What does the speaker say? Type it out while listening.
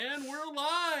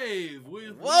live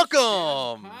with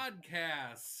Welcome.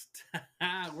 Podcast.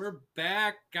 We're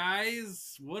back,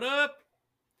 guys. What up?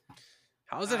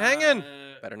 How's it hanging?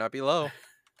 Uh, Better not be low.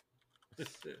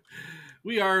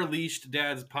 we are Leashed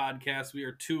Dads Podcast. We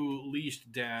are two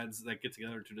leashed dads that get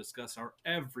together to discuss our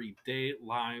everyday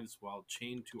lives while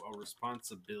chained to our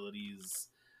responsibilities,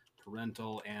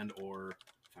 parental and or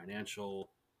financial,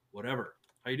 whatever.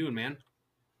 How you doing, man?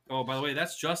 Oh, by the way,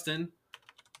 that's Justin.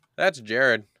 That's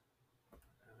Jared.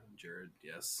 Jared,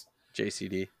 yes.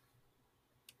 JCD.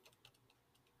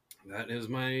 That is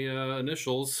my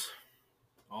initials.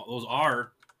 Those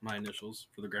are my initials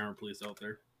for the grammar police out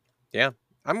there. Yeah,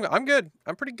 I'm good.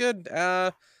 I'm pretty good.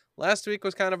 Last week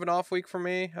was kind of an off week for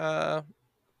me.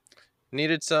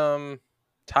 Needed some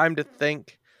time to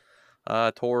think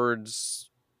towards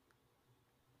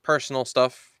personal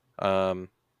stuff. And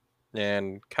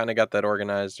kind of got that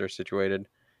organized or situated.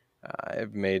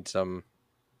 I've made some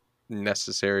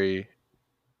necessary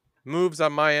moves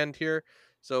on my end here,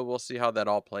 so we'll see how that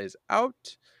all plays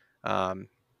out. I'm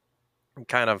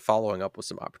kind of following up with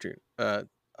some opportunity,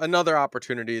 another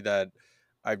opportunity that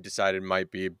I've decided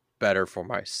might be better for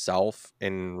myself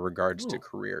in regards to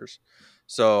careers.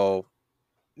 So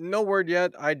no word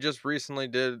yet. I just recently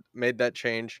made that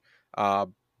change.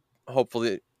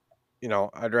 Hopefully,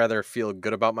 I'd rather feel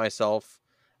good about myself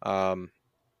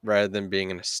rather than being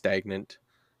in a stagnant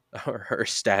or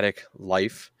static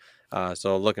life.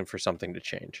 So looking for something to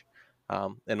change.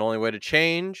 And the only way to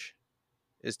change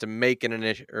is to make an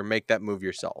initiative or make that move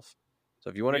yourself. So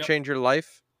if you want to change your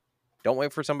life, don't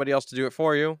wait for somebody else to do it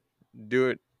for you. Do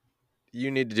it. You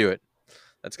need to do it.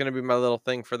 That's going to be my little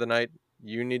thing for the night.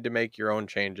 You need to make your own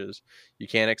changes. You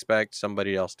can't expect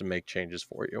somebody else to make changes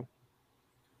for you.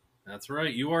 That's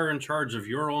right. You are in charge of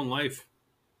your own life.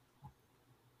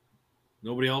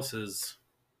 Nobody else is.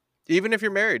 Even if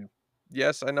you're married.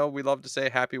 Yes, I know we love to say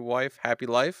happy wife, happy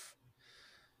life.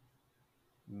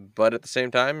 But at the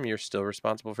same time, you're still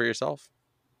responsible for yourself.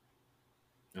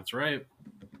 That's right.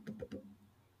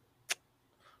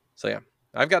 So yeah,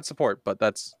 I've got support, but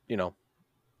that's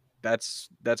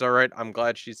all right. I'm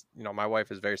glad she's, my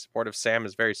wife is very supportive. Sam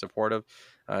is very supportive.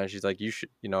 She's like, you should,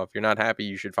 if you're not happy,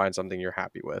 you should find something you're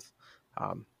happy with.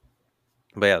 But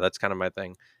yeah, that's kind of my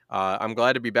thing. I'm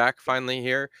glad to be back finally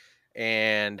here.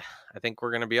 And I think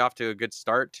we're going to be off to a good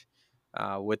start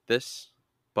with this.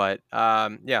 But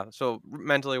yeah, so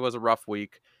mentally it was a rough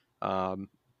week.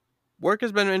 Work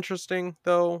has been interesting,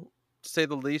 though, to say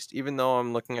the least, even though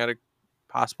I'm looking at a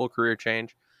possible career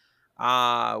change.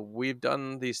 We've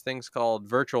done these things called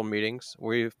virtual meetings.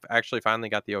 We've actually finally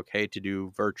got the okay to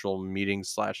do virtual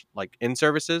meetings / like in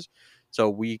services. So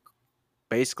we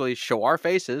basically show our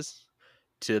faces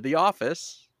to the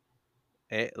office,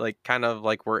 like kind of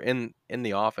like we're in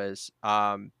the office.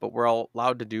 But we're all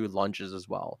allowed to do lunches as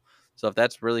well. So if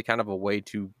that's really kind of a way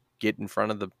to get in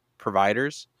front of the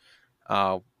providers,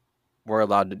 we're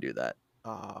allowed to do that.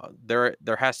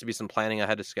 There has to be some planning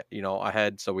ahead.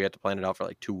 So we had to plan it out for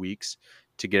like 2 weeks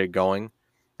to get it going,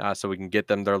 so we can get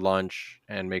them their lunch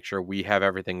and make sure we have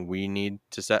everything we need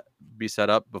to be set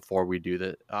up before we do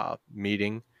the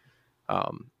meeting.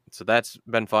 So that's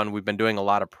been fun. We've been doing a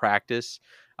lot of practice.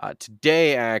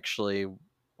 Today, actually,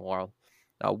 well,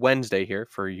 Wednesday here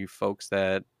for you folks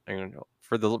that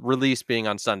for the release being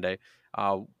on Sunday.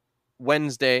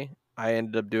 Wednesday, I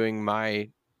ended up doing my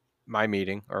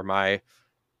meeting or my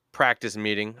practice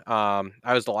meeting. I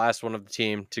was the last one of the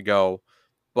team to go,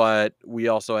 but we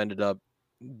also ended up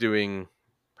doing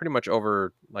pretty much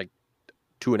over like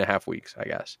 2.5 weeks, I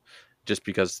guess, just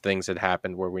because things had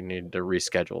happened where we needed to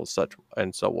reschedule such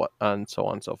and so on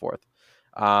and so forth.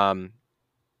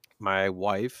 My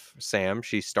wife, Sam,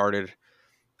 she started,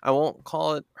 I won't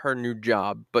call it her new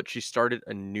job, but she started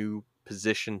a new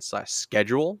position /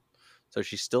 schedule. So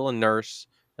she's still a nurse.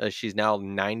 She's now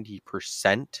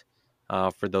 90%.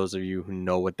 For those of you who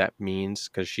know what that means,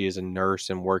 because she is a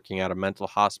nurse and working at a mental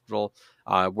hospital,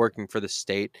 working for the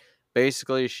state.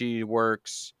 Basically, she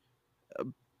works,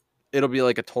 it'll be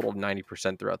like a total of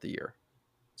 90% throughout the year.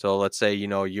 So let's say,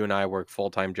 you and I work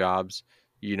full-time jobs,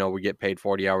 we get paid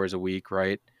 40 hours a week,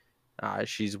 right?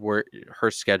 Her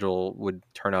schedule would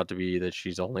turn out to be that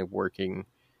she's only working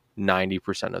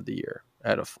 90% of the year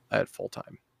at full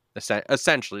time.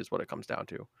 Essentially is what it comes down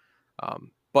to.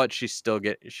 But she's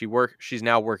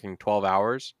now working 12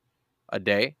 hours a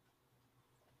day.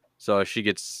 So she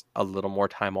gets a little more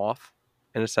time off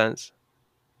in a sense.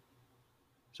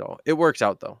 So it works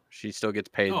out though. She still gets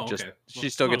paid she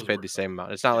still gets paid the same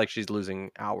amount. It's not like she's losing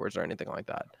hours or anything like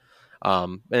that.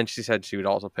 And she said she would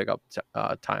also pick up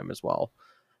time as well.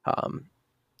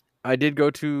 I did go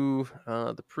to one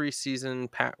of the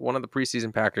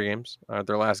preseason Packer games,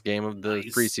 their last game of the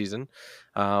Nice. preseason,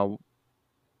 uh,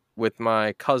 with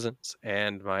my cousins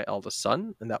and my eldest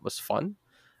son, and that was fun.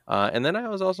 And then I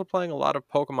was also playing a lot of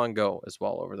Pokemon Go as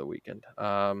well over the weekend,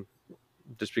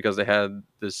 just because they had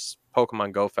this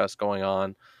Pokemon Go Fest going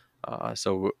on.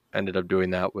 So ended up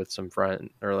doing that with some friends,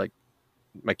 or like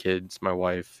my kids, my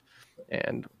wife,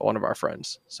 and one of our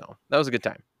friends. So that was a good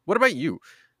time. What about you?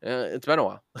 It's been a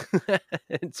while.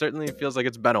 It certainly feels like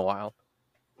it's been a while.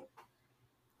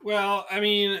 Well, I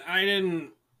mean, I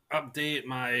didn't update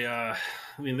my. I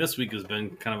mean, this week has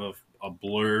been kind of a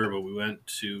blur, but we went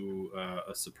to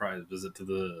a surprise visit to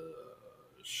the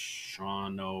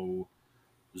Shawano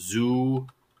Zoo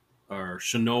or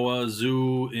Shanoa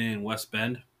Zoo in West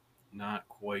Bend. Not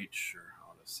quite sure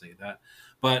how to say that,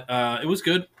 but it was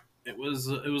good. It was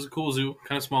a cool zoo,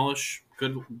 kind of smallish,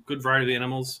 good variety of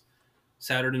animals.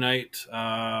 Saturday night,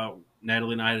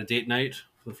 Natalie and I had a date night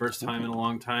for the first time in a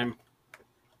long time.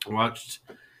 Watched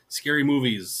scary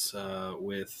movies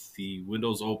with the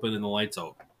windows open and the lights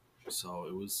out. So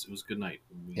it was a good night.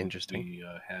 Interesting. We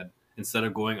had, instead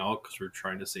of going out because we were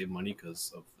trying to save money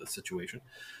because of the situation,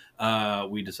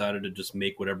 we decided to just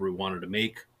make whatever we wanted to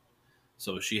make.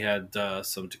 So she had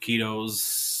some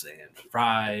taquitos and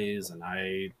fries, and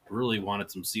I really wanted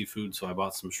some seafood, so I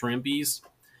bought some shrimpies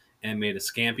and made a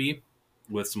scampi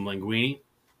with some linguine.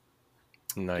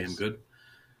 Nice. Damn good.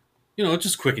 It's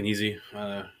just quick and easy.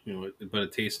 But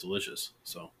it tastes delicious.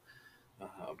 So,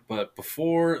 but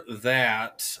before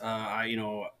that,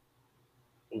 a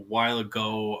while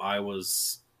ago I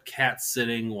was cat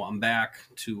sitting. Well, I'm back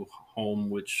to home,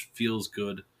 which feels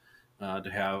good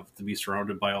to be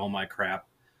surrounded by all my crap,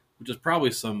 which is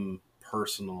probably some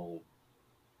personal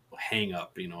hang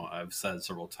up. I've said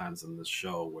several times in this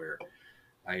show where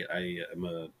I am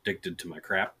addicted to my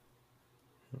crap.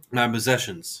 My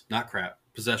possessions, not crap,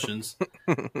 possessions.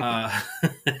 Uh,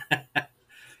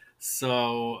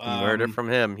 so You heard it from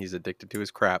him. He's addicted to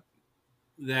his crap.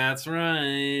 that's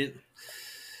right.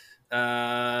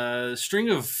 String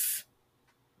of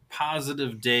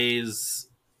positive days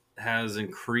has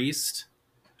increased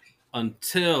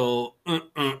until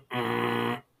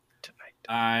Tonight.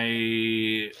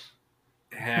 I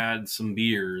had some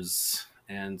beers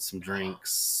and some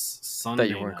drinks Sunday That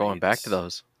you weren't going back to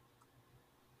those.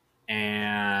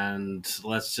 And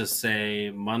let's just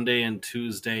say Monday and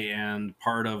Tuesday and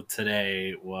part of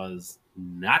today was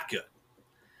not good.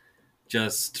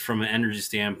 Just from an energy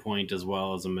standpoint as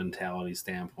well as a mentality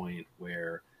standpoint,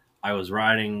 where I was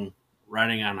riding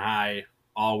on high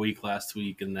all week last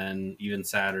week, and then even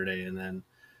Saturday, and then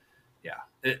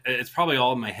it's probably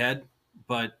all in my head.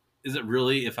 But is it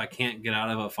really, if I can't get out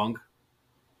of a funk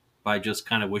by just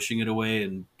kind of wishing it away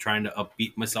and trying to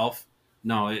upbeat myself?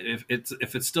 No, if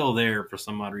it's still there for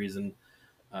some odd reason,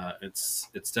 it's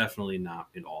definitely not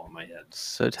at all in my head.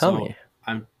 So tell me.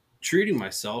 I'm treating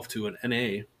myself to an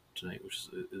NA tonight, which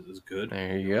is good.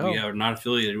 There you go. We are not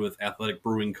affiliated with Athletic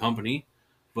Brewing Company,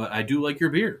 but I do like your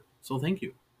beer, so thank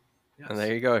you. Yes. And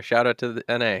there you go. Shout out to the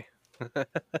NA.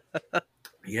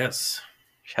 Yes.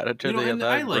 Shout out to the Athletic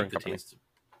I like the Company. taste.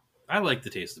 I like the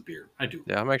taste of beer. I do.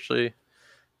 Yeah, I'm actually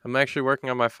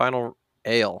working on my final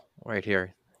ale right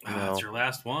here. That's your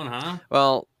last one, huh?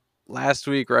 Well, last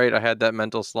week, right, I had that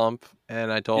mental slump,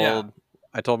 and I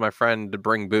told my friend to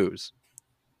bring booze.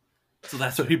 So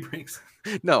that's what he brings.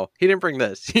 No, he didn't bring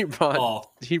this. He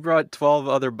brought 12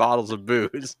 other bottles of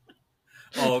booze.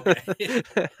 Oh, okay.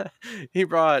 He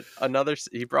brought a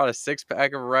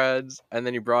 6-pack of Reds, and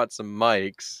then he brought some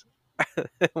Mikes.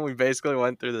 We basically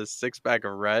went through this 6-pack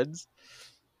of Reds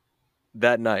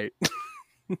that night.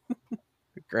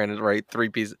 Granted, right,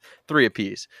 3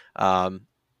 apiece.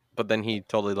 But then he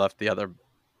totally left the other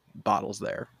bottles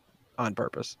there on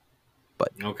purpose.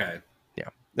 But okay, yeah,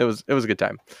 it was a good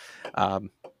time.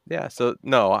 Yeah, so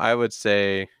no, I would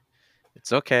say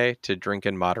it's okay to drink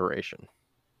in moderation.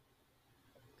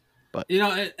 But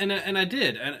and I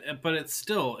did, but it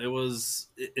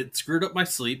screwed up my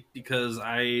sleep because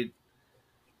I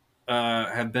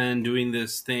have been doing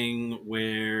this thing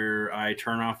where I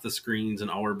turn off the screens an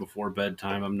hour before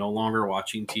bedtime. I'm no longer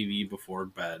watching TV before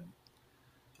bed,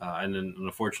 and then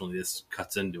unfortunately this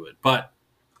cuts into it. But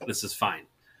this is fine.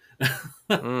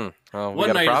 Well, we One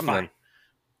got night a problem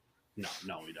is fine.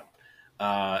 No, we don't.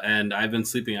 And I've been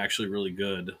sleeping actually really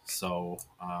good. So,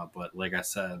 but like I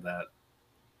said,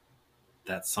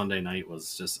 that Sunday night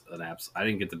was just an abs. I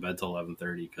didn't get to bed till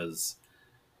 11:30 because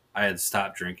I had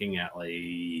stopped drinking at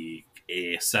like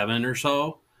 7 or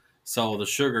so. So the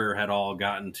sugar had all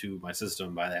gotten to my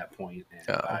system by that point, and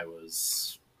I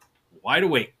was wide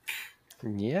awake.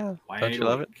 Yeah, Wide don't you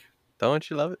love it? Don't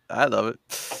you love it? I love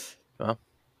it. Well,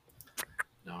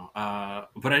 No,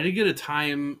 but I did get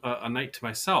a night to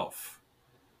myself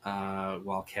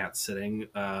while cat sitting.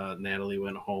 Natalie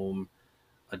went home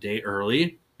a day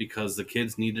early because the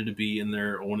kids needed to be in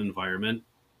their own environment.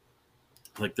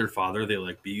 Like their father, they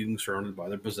like being surrounded by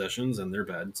their possessions and their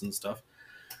beds and stuff.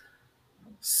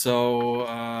 So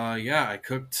yeah, I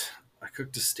cooked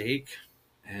a steak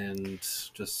and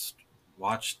just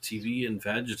watched TV and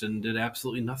vegged and did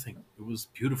absolutely nothing. It was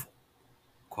beautiful,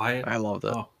 quiet. I love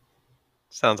that. Oh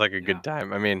Sounds like a yeah. good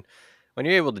time. I mean, when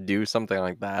you're able to do something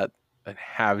like that and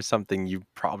have something you've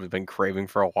probably been craving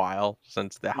for a while,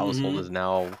 since the household Mm-hmm. is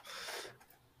now,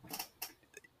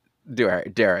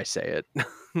 dare I say it?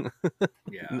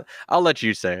 Yeah. I'll let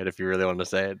you say it if you really want to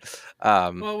say it.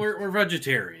 Well, we're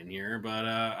vegetarian here, but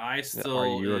Are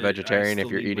you a I vegetarian if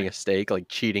still you're eat eating my. a steak, like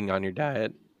cheating on your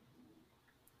diet?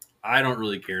 I don't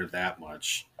really care that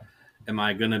much. Am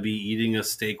I gonna be eating a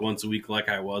steak once a week like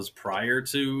I was prior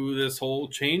to this whole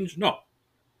change? No,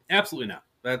 absolutely not.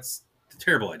 That's a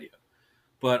terrible idea.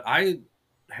 But I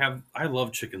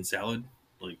love chicken salad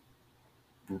like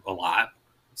a lot.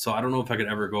 So I don't know if I could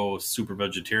ever go super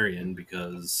vegetarian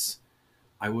because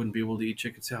I wouldn't be able to eat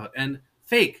chicken salad. And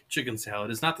fake chicken salad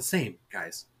is not the same,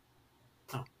 guys.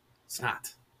 No, it's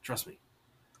not. Trust me.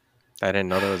 I didn't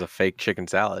know there was a fake chicken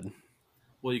salad.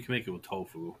 Well, you can make it with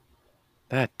tofu.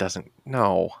 That doesn't.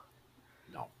 No.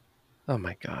 No. Oh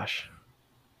my gosh.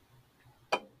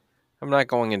 I'm not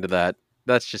going into that.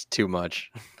 That's just too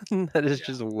much. That is Yeah.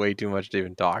 just way too much to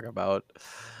even talk about.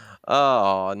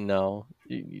 Oh no.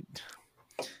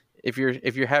 If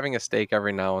you're having a steak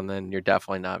every now and then, you're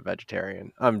definitely not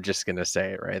vegetarian. I'm just gonna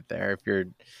say it right there.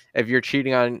 If you're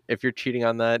cheating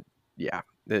on that, yeah.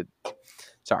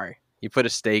 Sorry. You put a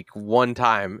steak one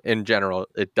time in general,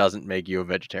 it doesn't make you a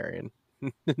vegetarian.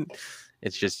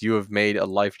 It's just you have made a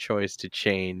life choice to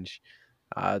change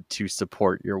to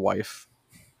support your wife.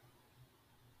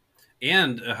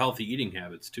 And healthy eating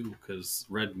habits too, because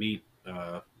red meat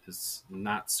is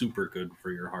not super good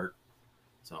for your heart.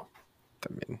 So,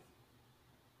 I mean,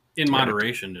 in tomato,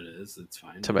 moderation, it is. It's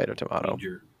fine. You tomato. need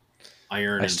your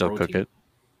iron I and still cook protein. it.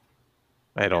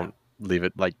 I Yeah. don't leave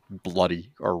it like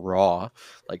bloody or raw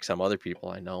like some other people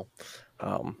I know.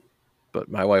 Um, but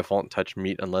my wife won't touch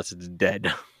meat unless it's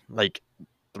dead, like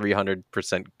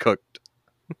 300% cooked.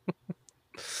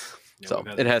 Yeah, So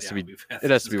it has to be we've had it this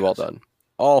has to be well discussion. done.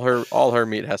 All her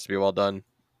meat has to be well done,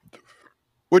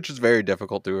 which is very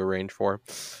difficult to arrange for.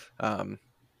 Um,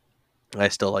 I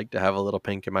still like to have a little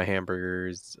pink in my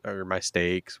hamburgers or my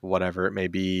steaks, whatever it may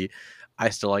be. I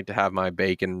still like to have my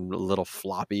bacon a little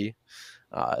floppy,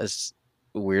 as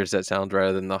weird as that sounds,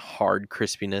 rather than the hard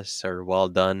crispiness or well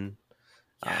done.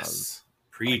 Um, Yes.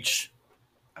 like, Preach.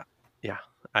 yeah,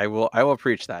 I will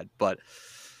preach that, but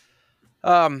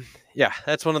um, yeah,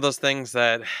 that's one of those things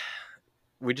that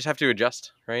we just have to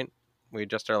adjust, right? We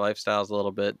adjust our lifestyles a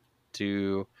little bit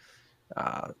to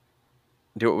uh,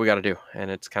 do what we got to do, and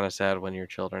it's kind of sad when your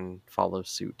children follow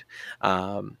suit.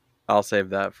 Um, I'll save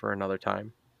that for another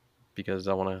time because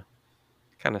I want to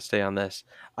kind of stay on this.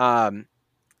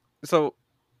 So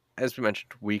as we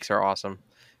mentioned, weeks are awesome,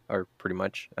 or pretty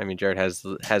much. I mean, Jared has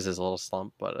his little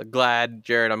slump, but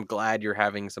Jared. I'm glad you're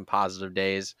having some positive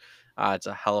days. It's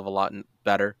a hell of a lot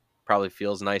better. Probably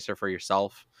feels nicer for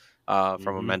yourself, from a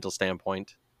Mm-hmm. mental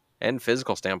standpoint and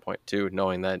physical standpoint too,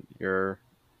 knowing that you're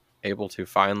able to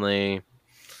finally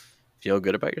feel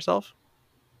good about yourself.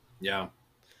 Yeah.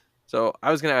 So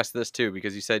I was going to ask this too,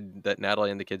 because you said that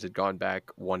Natalie and the kids had gone back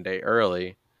one day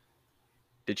early.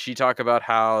 Did she talk about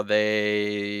how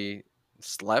they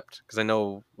slept? Because I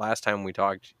know last time we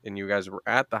talked and you guys were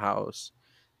at the house,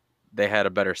 they had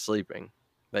a better sleeping.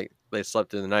 Like they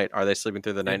slept through the night. Are they sleeping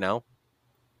through the night It now?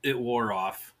 it wore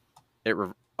off.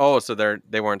 So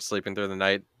they weren't sleeping through the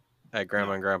night at Grandma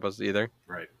No. and Grandpa's either.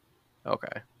 Right.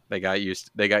 Okay, they got used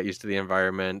to the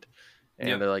environment, and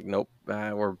Yep. they're like, nope,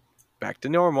 we're back to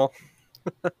normal.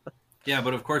 Yeah,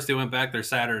 but of course they went back there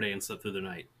Saturday and slept through the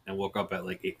night and woke up at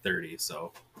like 8:30.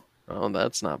 So Oh,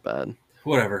 that's not bad.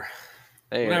 whatever.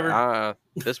 Hey, Whatever.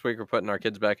 this week we're putting our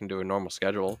kids back into a normal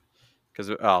schedule. Because,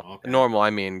 Okay. normal, I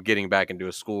mean getting back into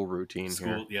a school routine here.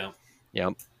 School. Yeah.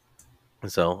 Yep.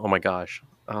 So, oh my gosh.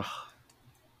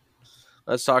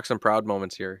 Let's talk some proud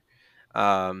moments here.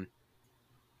 Um,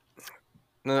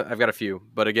 I've got a few.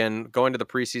 But again, going to the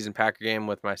preseason Packer game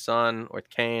with my son, with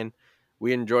Kane,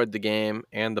 we enjoyed the game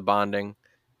and the bonding.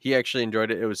 He actually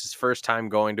enjoyed it. It was his first time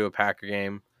going to a Packer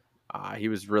game. He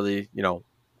was really,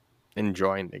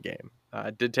 enjoying the game.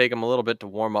 It did take him a little bit to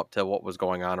warm up to what was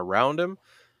going on around him,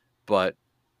 but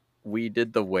we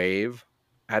did the wave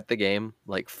at the game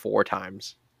like 4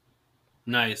 times.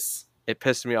 Nice. It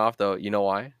pissed me off though. You know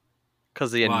why?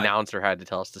 Because the Why? announcer had to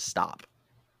tell us to stop.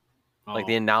 Like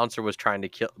the Oh, announcer was trying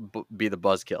to be the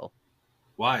buzzkill.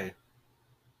 why?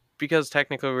 Because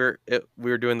technically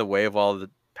we were doing the wave while the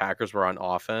Packers were on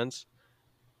offense,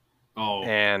 Oh,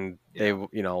 and they,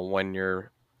 yeah. when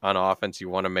you're on offense, you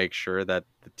want to make sure that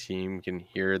the team can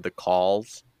hear the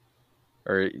calls,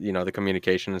 or the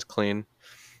communication is clean,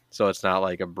 so it's not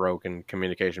like a broken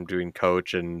communication between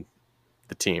coach and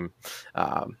the team,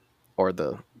 or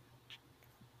the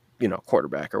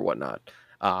quarterback or whatnot.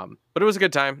 But it was a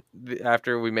good time.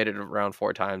 After we made it around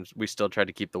 4 times, we still tried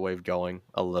to keep the wave going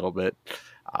a little bit.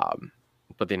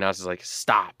 But the announcer's like,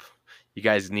 stop. You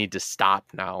guys need to stop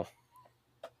now.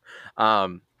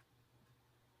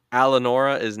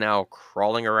 Eleonora is now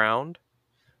crawling around.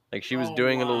 Like she was Oh,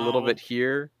 doing it a little wow. bit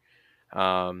here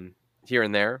and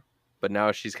there. But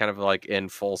now she's kind of like in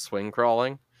full swing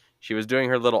crawling. She was doing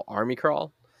her little army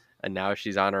crawl. And now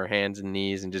she's on her hands and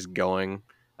knees and just going.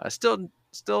 Still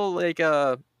like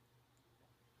I'll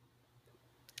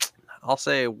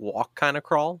say walk kind of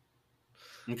crawl.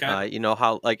 Okay. You know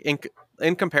how like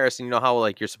in comparison, you know how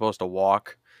like you're supposed to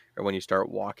walk, or when you start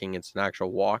walking, it's an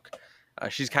actual walk.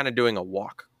 She's kind of doing a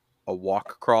walk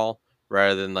crawl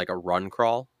rather than like a run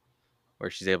crawl,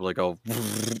 where she's able to go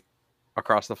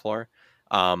across the floor.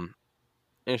 And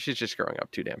she's just growing up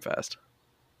too damn fast.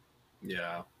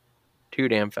 Yeah. Too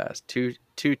damn fast. Two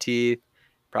teeth.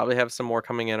 Probably have some more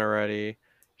coming in already.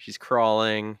 She's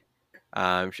crawling.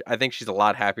 I think she's a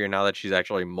lot happier now that she's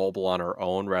actually mobile on her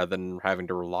own rather than having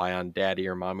to rely on daddy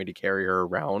or mommy to carry her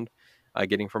around,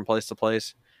 getting from place to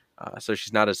place. So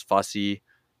she's not as fussy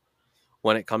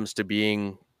when it comes to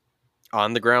being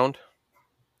on the ground,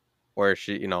 where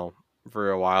she,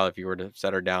 for a while, if you were to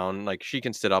set her down, like she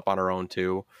can sit up on her own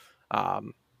too.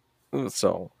 Um,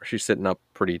 so she's sitting up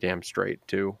pretty damn straight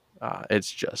too.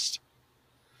 It's just,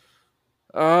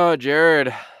 oh,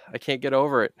 Jared, I can't get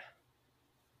over it.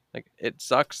 Like it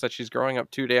sucks that she's growing up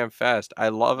too damn fast. I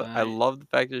love it. I I love the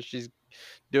fact that she's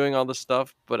doing all this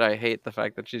stuff, but I hate the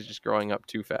fact that she's just growing up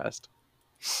too fast.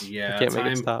 I Yeah, can't make it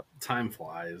time stop. time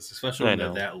flies, especially I when they're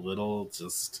know. that little.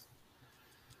 It's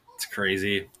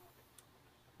crazy.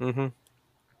 Mm-hmm.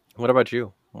 What about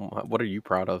you? What are you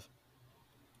proud of?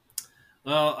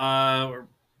 Well,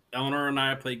 Eleanor and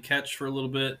I played catch for a little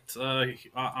bit,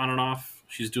 on and off.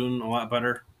 She's doing a lot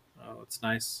better. It's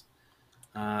nice.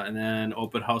 And then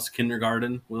open house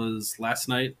kindergarten was last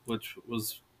night, which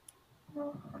was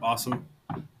awesome.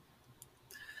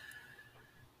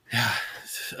 Yeah.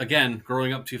 Again,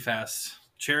 growing up too fast.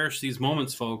 Cherish these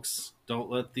moments, folks. Don't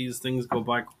let these things go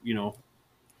by,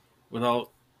 without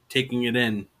taking it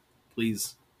in,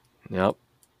 please. Yep.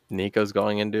 Nico's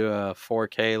going into a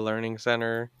 4K learning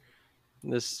center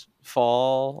this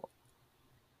fall.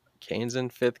 Kane's in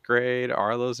 5th grade.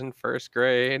 Arlo's in 1st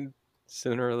grade.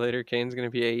 Sooner or later, Kane's going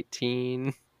to be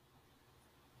 18.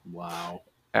 Wow.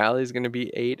 Allie's going to be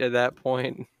 8 at that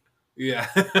point. Yeah.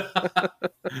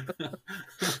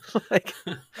 Like,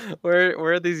 where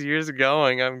are these years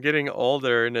going? I'm getting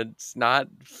older and it's not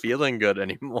feeling good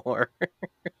anymore.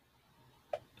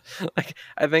 Like,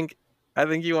 I think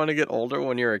you want to get older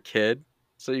when you're a kid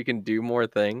so you can do more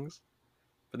things.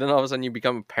 But then all of a sudden you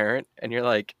become a parent and you're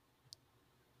like,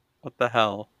 what the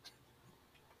hell?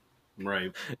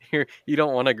 Right. You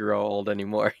don't want to grow old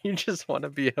anymore. You just want to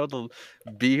be able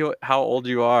to be how old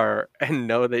you are and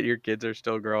know that your kids are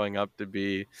still growing up to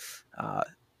be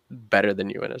better than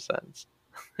you in a sense,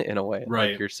 in a way.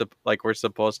 Like Right. like we're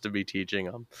supposed to be teaching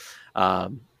them.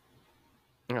 Um,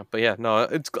 yeah, but yeah, no,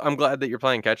 I'm glad that you're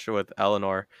playing catch with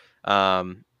Eleanor.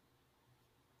 Um,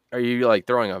 are you like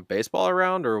throwing a baseball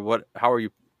around, or what?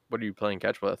 What are you playing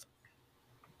catch with?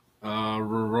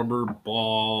 Rubber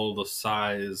ball the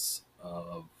size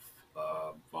of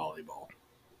volleyball.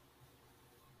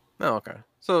 Oh, okay.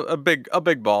 So a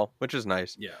big ball, which is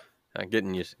nice. Yeah.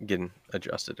 Getting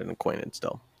adjusted and acquainted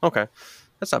still. Okay,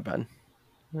 that's not bad.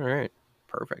 All right,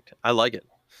 perfect. I like it.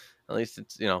 At least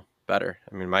it's better.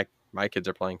 I mean, my kids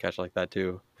are playing catch like that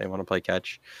too. They want to play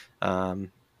catch.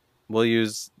 We'll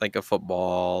use like a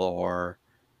football or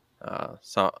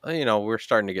so. We're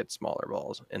starting to get smaller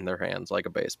balls in their hands, like a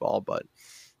baseball, but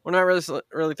we're not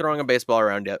really throwing a baseball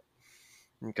around yet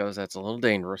because that's a little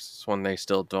dangerous when they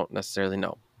still don't necessarily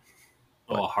know.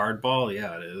 But Oh, a hard ball?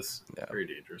 Yeah, it is. yeah. Very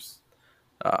dangerous.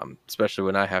 Especially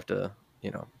when I have to,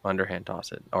 underhand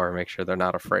toss it or make sure they're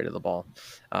not afraid of the ball.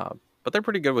 But they're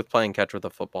pretty good with playing catch with a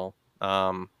football.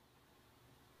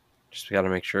 Just got to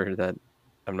make sure that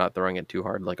I'm not throwing it too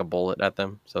hard like a bullet at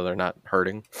them so they're not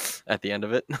hurting at the end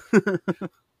of it.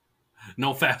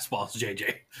 No fastballs,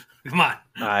 JJ. Come on.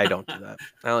 I don't do that.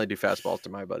 I only do fastballs to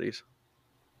my buddies.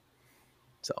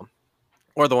 So,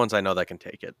 or the ones I know that can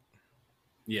take it.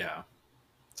 Yeah.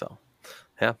 So,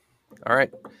 yeah. All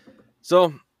right.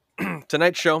 So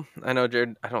tonight's show, I know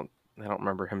Jared, I don't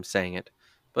remember him saying it,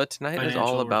 but tonight is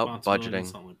all Financial about responsibility,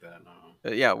 budgeting. something like that.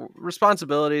 No. Yeah,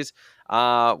 responsibilities.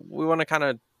 We want to kind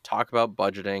of talk about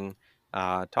budgeting,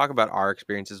 talk about our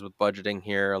experiences with budgeting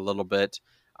here a little bit.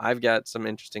 I've got some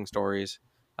interesting stories,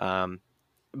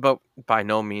 but by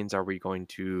no means are we going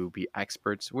to be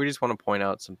experts. We just want to point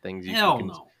out some things you Hell can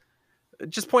no.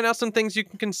 just point out some things you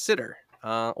can consider.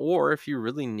 Or if you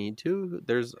really need to,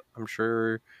 there's, I'm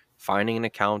sure, finding an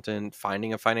accountant,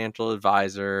 finding a financial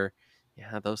advisor.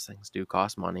 Yeah, those things do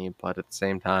cost money, but at the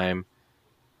same time,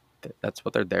 that's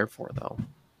what they're there for, though.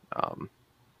 Um,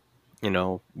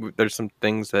 there's some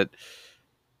things that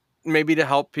maybe to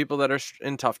help people that are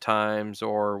in tough times,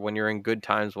 or when you're in good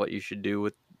times, what you should do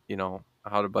with,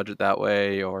 how to budget that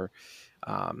way, or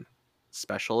um,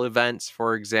 special events,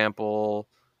 for example,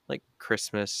 like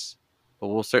Christmas. But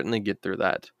we'll certainly get through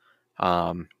that.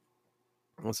 Um,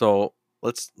 so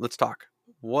let's talk.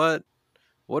 What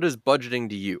is budgeting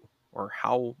to you, or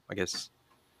how, I guess,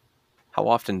 how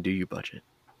often do you budget?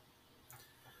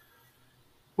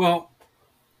 Well,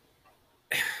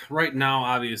 right now,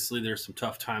 obviously, there's some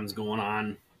tough times going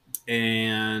on,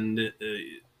 and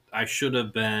I should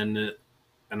have been.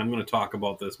 And I'm going to talk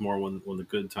about this more when the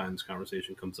good times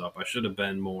conversation comes up. I should have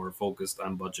been more focused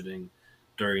on budgeting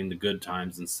during the good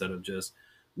times instead of just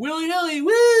willy nilly.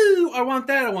 Woo! I want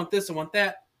that. I want this. I want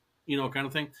that. Kind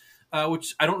of thing.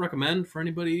 Which I don't recommend for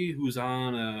anybody who's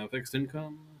on a fixed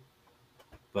income.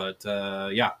 But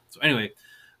yeah. So anyway,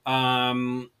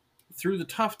 um, through the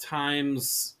tough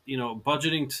times,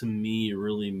 budgeting to me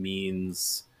really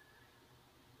means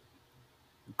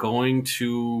going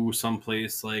to some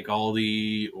place like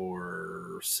Aldi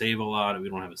or Save a Lot. We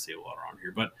don't have a Save a Lot around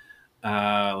here, but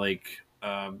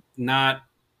not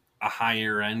a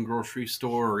higher end grocery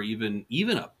store, or even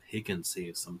a Pick and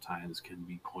Save sometimes can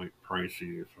be quite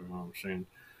pricey. If you know what I'm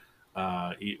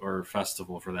saying, or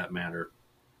festival for that matter.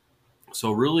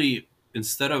 So really,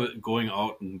 instead of going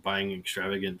out and buying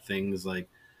extravagant things like,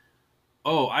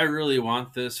 oh, I really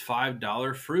want this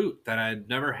 $5 fruit that I'd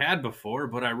never had before,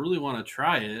 but I really want to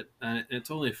try it, and it's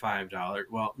only $5.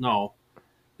 Well, no,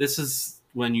 this is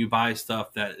when you buy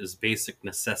stuff that is basic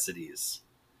necessities.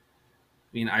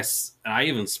 I mean, I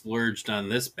even splurged on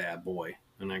this bad boy,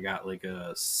 and I got like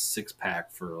a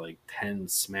 6-pack for like 10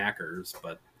 smackers,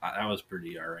 but that was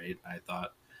pretty all right. I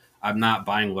thought I'm not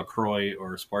buying LaCroix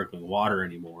or sparkling water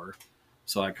anymore,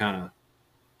 so I kind of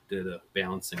did a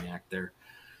balancing act there.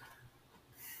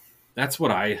 That's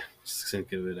what I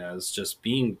think of it as, just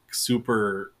being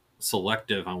super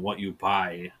selective on what you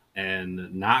buy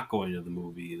and not going to the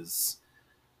movies,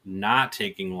 not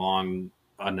taking long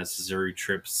unnecessary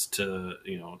trips to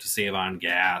save on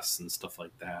gas and stuff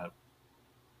like that,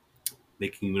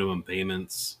 making minimum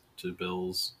payments to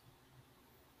bills.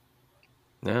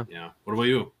 Yeah. Yeah. What about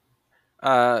you?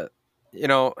 Uh, you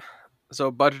know,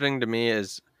 so budgeting to me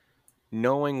is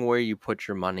knowing where you put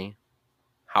your money,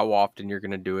 how often you're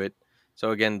going to do it.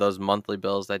 So again, those monthly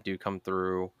bills that do come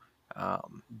through,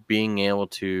 being able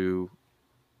to,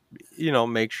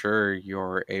 make sure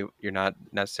you're not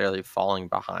necessarily falling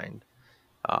behind.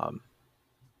 Um,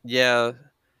 yeah,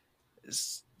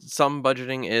 some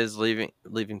budgeting is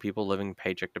leaving people living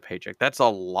paycheck to paycheck. That's a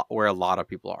lot where a lot of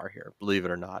people are here, believe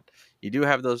it or not. You do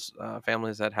have those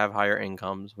families that have higher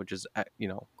incomes, which is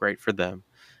great for them.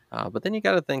 But then you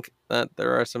got to think that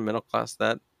there are some middle class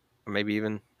that maybe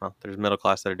even, well, there's middle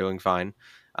class that are doing fine.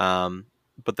 Um,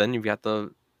 but then you've got the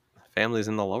families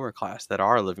in the lower class that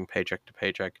are living paycheck to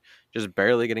paycheck, just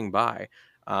barely getting by.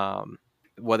 Um,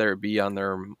 Whether it be on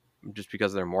their, just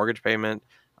because of their mortgage payment,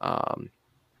 um,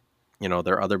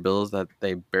 there are other bills that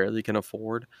they barely can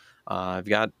afford. I've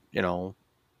got,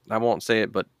 I won't say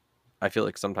it, but I feel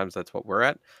like sometimes that's what we're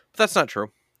at. But that's not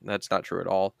true. That's not true at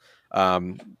all.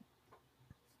 Um,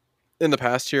 in the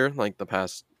past year, like the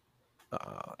past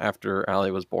after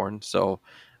Allie was born, so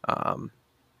um,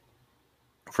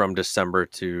 from December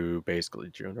to basically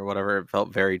June or whatever, it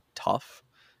felt very tough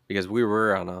because we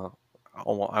were on a.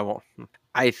 I won't.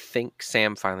 I think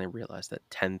Sam finally realized that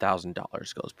 $10,000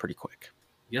 goes pretty quick.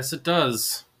 Yes, it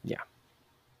does. Yeah.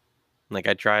 Like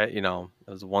I try, it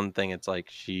was one thing. It's like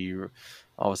she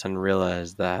all of a sudden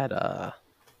realized that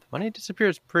money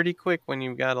disappears pretty quick when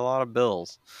you've got a lot of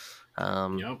bills,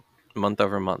 Yep. month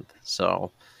over month.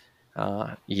 So,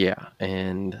 yeah,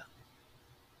 and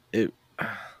it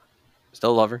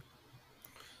still love her,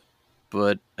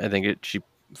 but I think she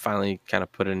finally kind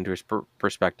of put it into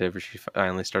perspective. She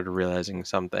finally started realizing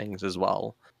some things as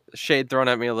well. shade thrown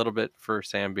at me a little bit for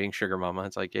Sam being sugar mama.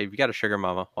 It's like, hey, if you got a sugar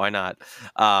mama, why not?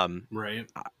 Right.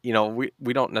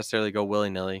 We don't necessarily go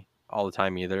willy-nilly all the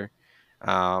time either.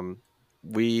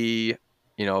 We,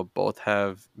 both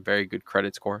have very good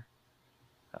credit score.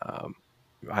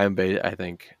 I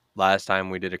think last time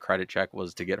we did a credit check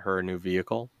was to get her a new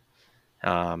vehicle.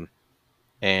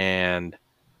 And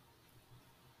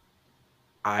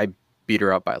I beat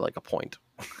her up by like a point.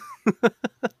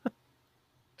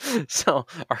 So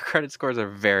our credit scores are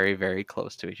very, very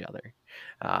close to each other,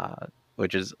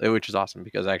 which is awesome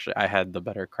because actually I had the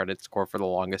better credit score for the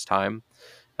longest time.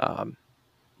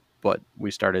 But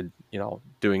we started,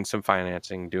 doing some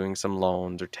financing, doing some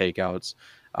loans or takeouts,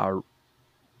 or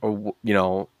I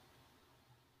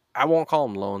won't call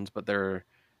them loans, but they're,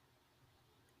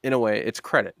 in a way, it's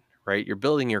credit, right? You're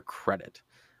building your credit.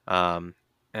 And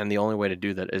the only way to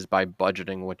do that is by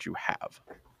budgeting what you have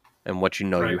and what you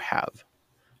know you Right.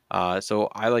 have. So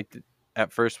I liked it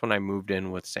at first when I moved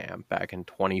in with Sam back in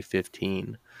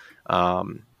 2015.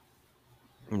 Um,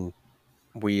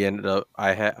 we ended up,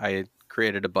 I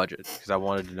created a budget because I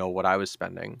wanted to know what I was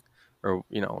spending or,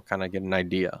 kind of get an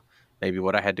idea, maybe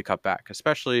what I had to cut back,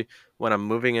 especially when I'm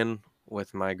moving in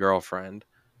with my girlfriend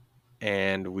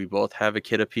and we both have a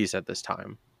kid apiece at this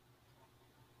time.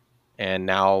 And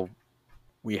now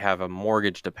we have a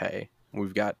mortgage to pay.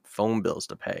 We've got phone bills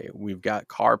to pay. We've got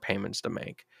car payments to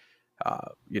make.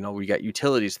 We got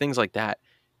utilities, things like that.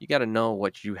 You got to know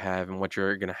what you have and what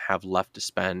you're going to have left to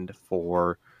spend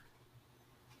for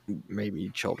maybe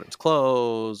children's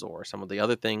clothes or some of the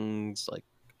other things, like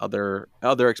other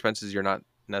expenses you're not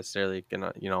necessarily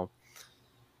gonna,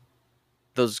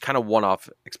 those kind of one-off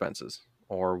expenses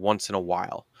or once in a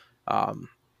while.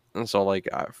 And so like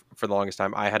for the longest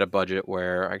time I had a budget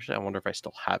where, actually I wonder if I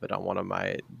still have it on one of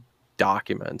my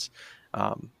documents.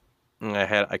 And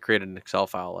I created an Excel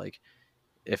file, like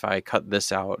if I cut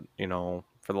this out,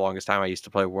 for the longest time I used to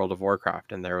play World of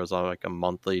Warcraft and there was like a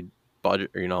monthly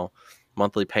budget,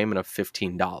 monthly payment of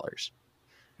 $15.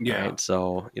 Yeah. Right.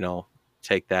 So,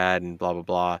 take that and blah, blah,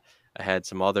 blah. I had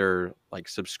some other like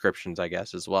subscriptions, I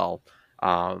guess, as well,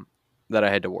 that I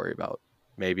had to worry about.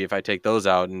 Maybe if I take those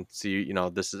out and see,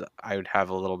 I would have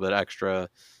a little bit extra.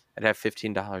 I'd have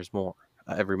 $15 more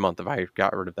every month if I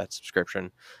got rid of that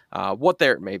subscription, what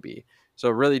there it may be. So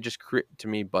really just to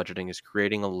me, budgeting is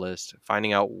creating a list,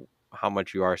 finding out how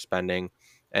much you are spending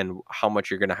and how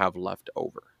much you're going to have left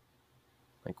over,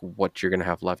 like what you're going to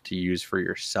have left to use for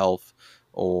yourself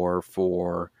or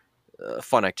for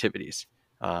fun activities.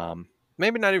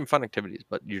 Maybe not even fun activities,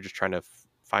 but you're just trying to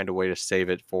find a way to save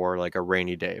it for like a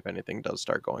rainy day if anything does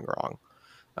start going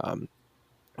wrong.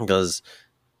 Because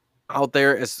out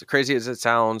there, as crazy as it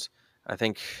sounds, I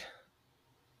think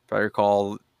if I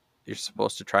recall, you're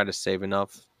supposed to try to save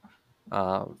enough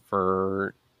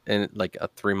for in like a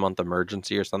 3-month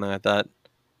emergency or something like that.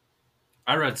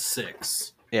 I read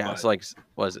 6. Yeah, it's like,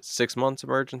 was it 6 months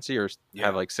emergency or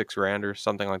have like $6,000 or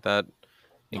something like that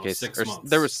in No, case 6 months.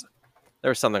 there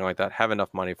was something like that. Have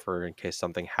enough money for in case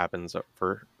something happens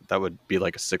for that would be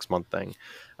like a 6-month thing.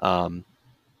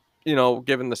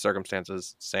 Given the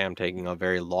circumstances, Sam taking a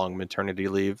very long maternity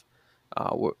leave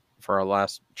for our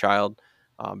last child,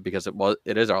 because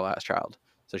it is our last child,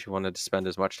 so she wanted to spend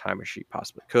as much time as she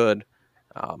possibly could,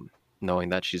 knowing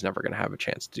that she's never going to have a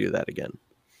chance to do that again.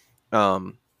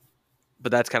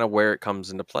 But that's kind of where it comes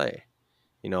into play.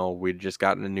 We'd just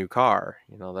gotten a new car.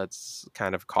 That's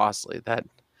kind of costly. That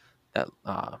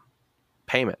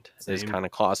payment is kind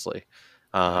of costly.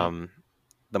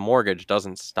 The mortgage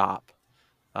doesn't stop.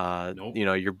 Nope.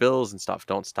 Your bills and stuff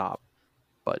don't stop.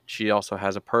 But she also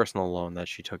has a personal loan that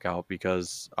she took out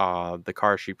because the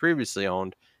car she previously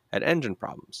owned had engine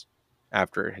problems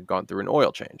after it had gone through an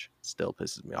oil change. It still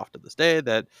pisses me off to this day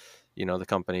that, the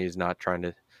company is not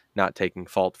taking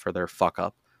fault for their fuck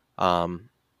up,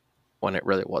 when it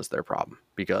really was their problem,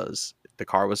 because the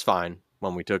car was fine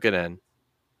when we took it in,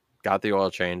 got the oil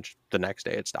change, the next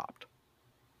day it stopped.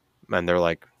 And they're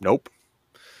like, nope,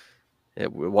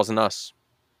 it wasn't us.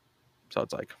 So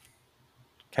it's like,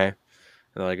 okay.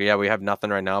 And they're like, yeah, we have nothing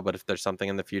right now, but if there's something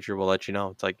in the future, we'll let you know.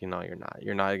 It's like,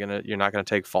 you're not gonna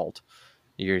take fault.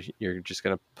 You're just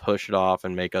gonna push it off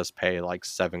and make us pay like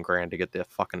 $7,000 to get the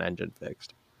fucking engine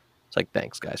fixed. It's like,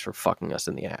 thanks guys for fucking us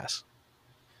in the ass.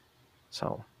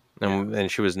 So,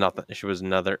 and she was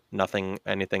nothing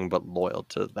anything but loyal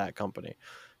to that company.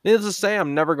 Needless to say,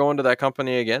 I'm never going to that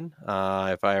company again.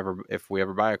 If we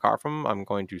ever buy a car from them, I'm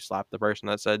going to slap the person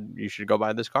that said you should go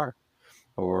buy this car,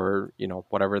 or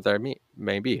whatever there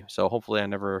may be. So hopefully, I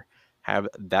never have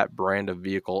that brand of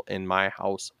vehicle in my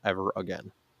house ever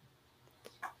again.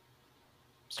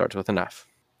 Starts with an F.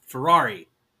 Ferrari.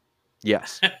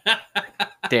 Yes.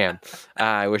 Damn.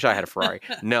 I wish I had a Ferrari.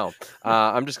 No.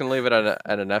 I'm just gonna leave it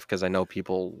at an F because I know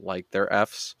people like their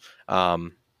Fs.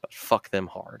 But fuck them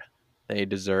hard. They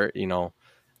deserve.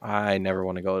 I never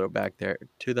want to go back there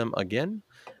to them again.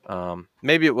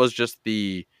 Maybe it was just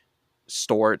the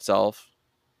store itself,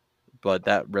 but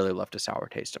that really left a sour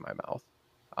taste in my mouth.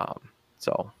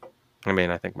 So, I mean,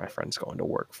 I think my friend's going to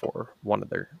work for one of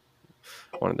their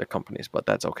companies, but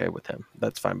that's okay with him.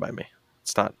 That's fine by me.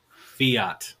 It's not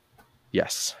Fiat.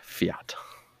 Yes, Fiat.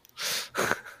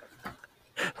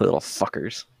 Little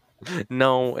fuckers.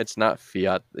 No, it's not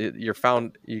Fiat.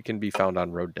 You can be found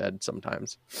on Road Dead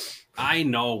sometimes. I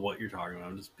know what you're talking about.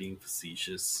 I'm just being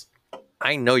facetious.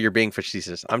 I know you're being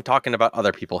facetious. I'm talking about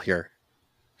other people here.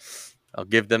 I'll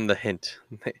give them the hint.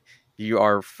 You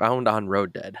are found on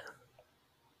Road Dead.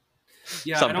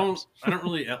 Yeah, sometimes. I don't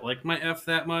really like my F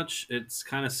that much. It's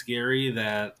kind of scary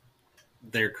that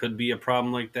there could be a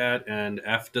problem like that, and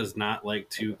F does not like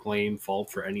to claim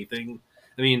fault for anything.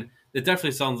 I mean, it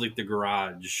definitely sounds like the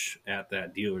garage at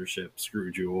that dealership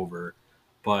screwed you over,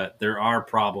 but there are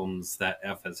problems that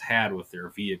F has had with their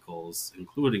vehicles,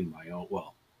 including my own.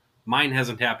 Well, mine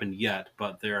hasn't happened yet,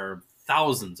 but there are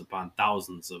thousands upon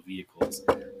thousands of vehicles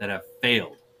that have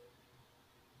failed,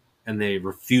 and they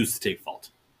refuse to take fault.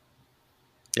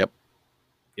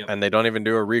 Yep. And they don't even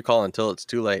do a recall until it's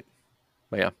too late.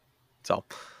 But yeah, so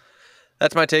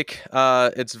that's my take.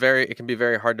 It can be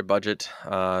very hard to budget,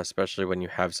 especially when you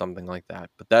have something like that.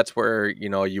 But that's where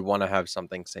you want to have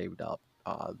something saved up.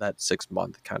 That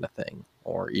 6-month kind of thing,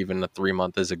 or even a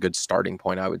 3-month is a good starting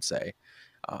point, I would say.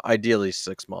 Ideally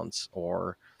 6 months,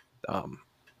 or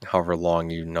however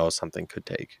long something could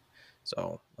take.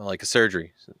 So, like a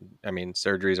surgery. I mean,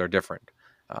 surgeries are different.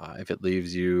 If it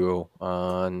leaves you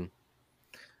on,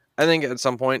 I think at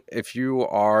some point, if you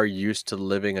are used to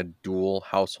living a dual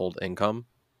household income,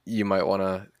 you might want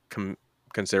to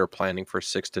consider planning for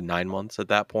 6 to 9 months at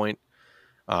that point.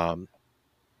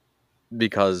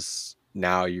 Because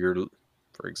now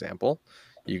for example,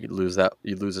 you lose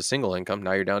a single income.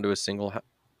 Now you're down to a single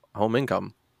home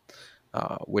income,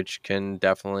 which can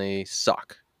definitely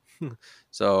suck.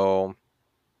 So,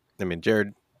 I mean,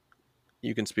 Jared,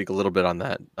 you can speak a little bit on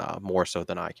that more so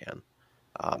than I can.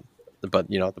 But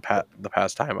the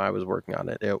past time I was working on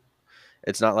it,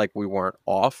 it's not like we weren't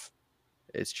off.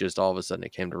 It's just all of a sudden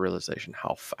it came to realization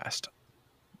how fast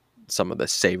some of the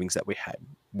savings that we had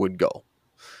would go.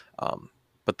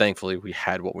 But thankfully we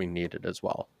had what we needed as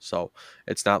well. So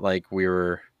it's not like we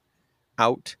were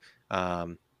out.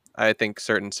 I think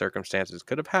certain circumstances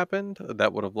could have happened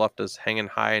that would have left us hanging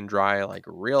high and dry, like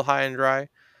real high and dry.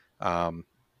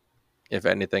 If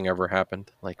anything ever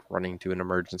happened, like running to an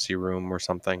emergency room or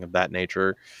something of that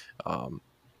nature.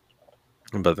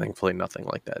 But thankfully nothing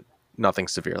like that, nothing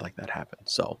severe like that happened.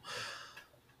 So,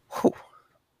 whew.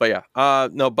 But yeah,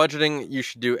 no, budgeting you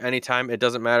should do anytime. It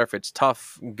doesn't matter if it's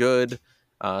tough, good,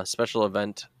 special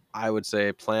event. I would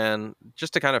say plan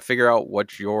just to kind of figure out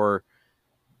what your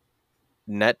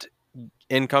net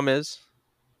income is.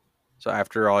 So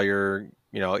after all your,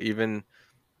 even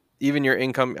your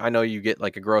income, I know you get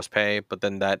like a gross pay, but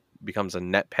then that becomes a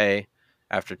net pay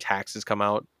after taxes come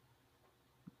out.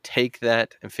 Take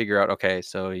that and figure out, okay,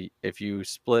 so if you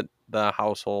split the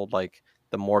household, like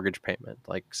the mortgage payment,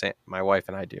 like my wife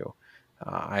and I do,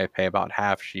 I pay about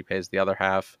half, she pays the other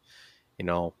half.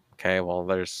 Okay, well,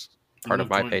 there's part of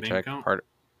my paycheck.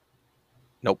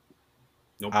 Nope.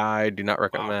 I do not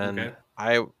recommend. Wow, okay.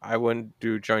 I wouldn't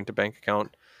do joint bank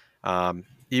account.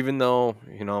 Even though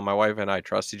my wife and I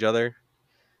trust each other,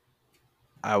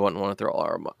 I wouldn't want to throw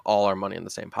all our money in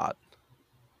the same pot.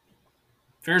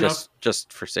 Fair enough.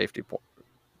 Just for safety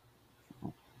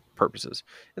purposes.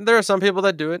 And there are some people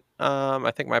that do it.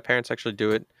 I think my parents actually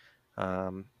do it.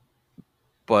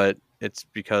 But it's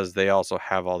because they also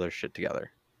have all their shit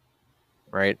together.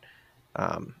 Right?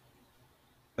 I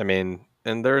mean,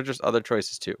 and there are just other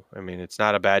choices too. I mean, it's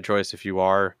not a bad choice if you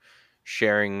are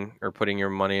sharing or putting your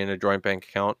money in a joint bank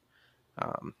account.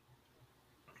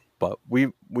 But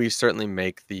we certainly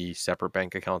make the separate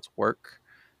bank accounts work.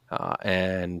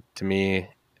 And to me,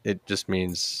 it just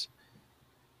means,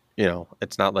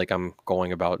 it's not like I'm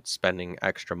going about spending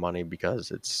extra money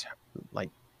because it's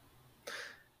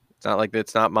not like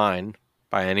it's not mine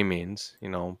by any means,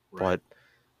 right. But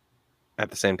at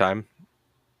the same time,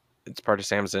 it's part of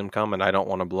Sam's income, and I don't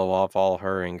want to blow off all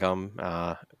her income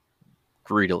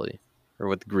greedily or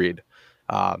with greed.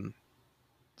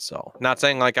 So not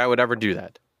saying like I would ever do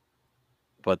that,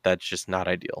 but that's just not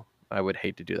ideal. I would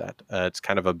hate to do that. It's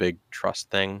kind of a big trust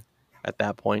thing at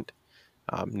that point.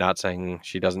 Not saying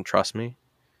she doesn't trust me,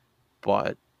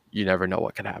 but you never know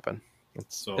what could happen.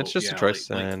 It's So just a yeah, choice,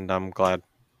 like and I'm glad.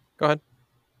 Go ahead.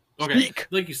 okay, Speak.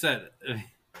 like you said,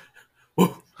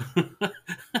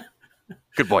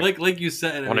 Good boy. like you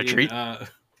said, I Want a mean, treat?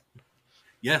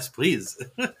 yes, please.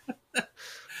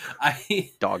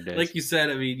 I Dog like days. you said,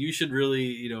 I mean, you should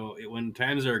really, when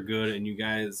times are good and you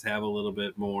guys have a little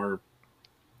bit more,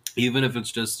 even if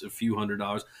it's just a few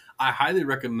 $100s. I highly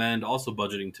recommend also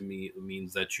budgeting. To me, it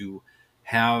means that you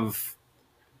have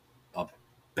a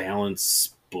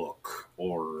balance book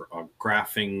or a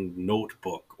graphing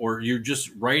notebook, or you're just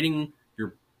writing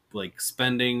your like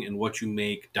spending and what you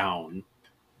make down,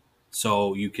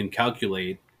 so you can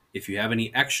calculate if you have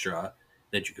any extra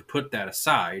that you could put that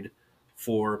aside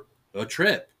for a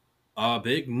trip, a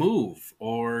big move,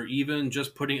 or even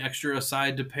just putting extra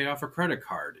aside to pay off a credit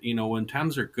card. When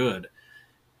times are good,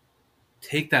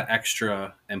 take that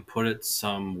extra and put it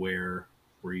somewhere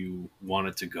where you want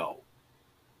it to go.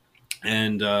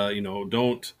 And,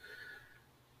 don't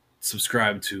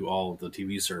subscribe to all of the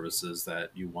TV services that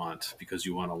you want because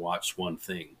you want to watch one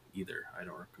thing either. I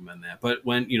don't recommend that. But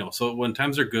when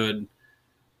times are good,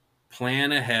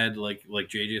 plan ahead. Like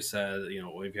JJ said,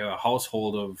 if you have a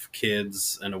household of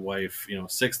kids and a wife,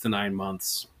 6 to 9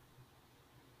 months,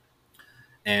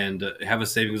 and have a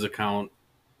savings account.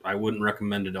 I wouldn't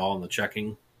recommend it all in the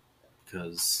checking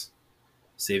because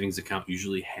savings account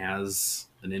usually has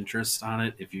an interest on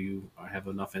it if you have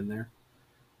enough in there.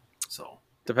 So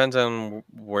Depends on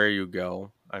where you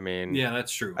go. I mean, yeah,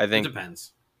 that's true. I It think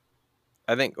depends.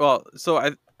 well,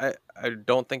 so I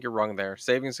don't think you're wrong there.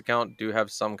 Savings account do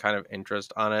have some kind of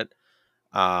interest on it.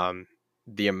 Um,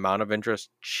 the amount of interest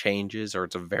changes, or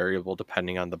it's a variable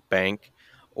depending on the bank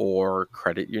or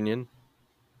credit union.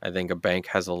 I think a bank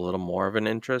has a little more of an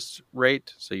interest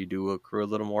rate, so you do accrue a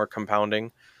little more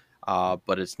compounding,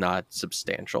 but it's not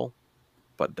substantial.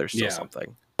 But there's still Yeah.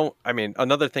 something. Oh, I mean,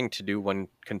 another thing to do when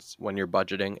you're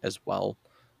budgeting as well.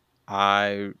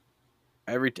 I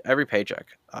every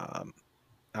paycheck,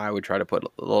 I would try to put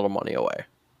a little money away.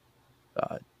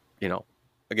 Uh, you know,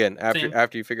 again, Same.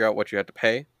 after you figure out what you have to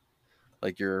pay,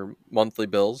 like your monthly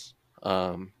bills,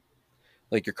 um,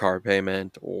 like your car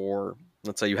payment, or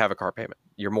let's say you have a car payment,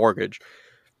 your mortgage.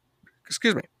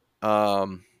 Excuse me.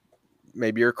 Um,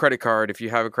 Maybe your credit card, if you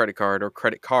have a credit card or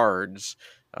credit cards,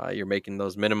 you're making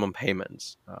those minimum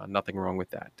payments. Nothing wrong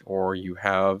with that. Or you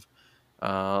have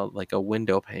like a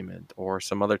window payment or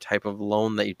some other type of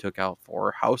loan that you took out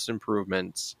for house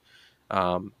improvements,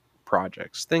 um,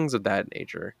 projects, things of that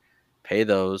nature. Pay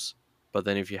those. But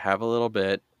then if you have a little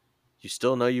bit, you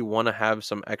still know you want to have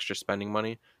some extra spending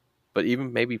money, but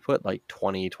even maybe put like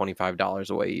 $25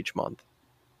 away each month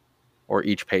or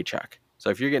each paycheck. So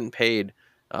if you're getting paid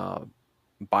uh,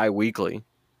 bi-weekly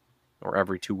or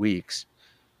every 2 weeks,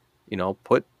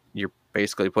 you're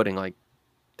basically putting, like,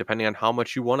 depending on how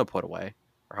much you want to put away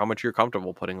or how much you're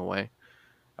comfortable putting away,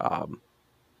 um,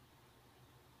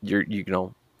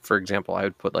 for example, I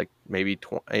would put like maybe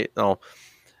 20, no,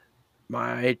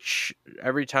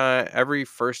 every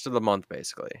first of the month,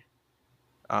 basically,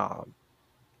 um,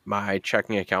 my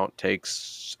checking account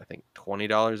takes, I think,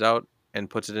 $20 out and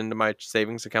puts it into my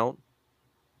savings account.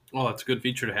 Well, that's a good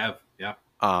feature to have. Yeah.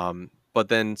 But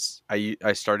then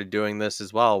I started doing this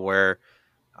as well, where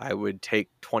I would take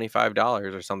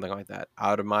 $25 or something like that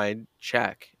out of my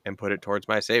check and put it towards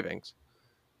my savings.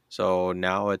 So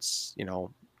now it's,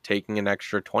 taking an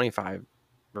extra 25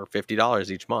 or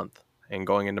 $50 each month and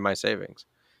going into my savings.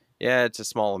 Yeah, it's a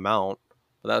small amount,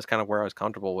 but that's kind of where I was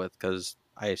comfortable with, because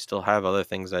I still have other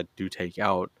things that do take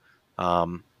out.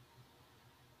 Um,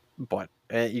 but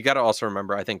you got to also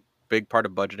remember, I think big part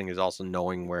of budgeting is also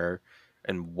knowing where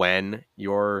and when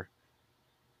your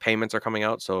payments are coming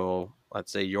out. So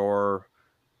let's say your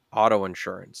auto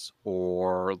insurance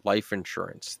or life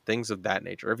insurance, things of that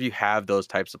nature. If you have those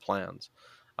types of plans,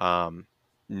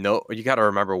 no, you got to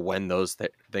remember when those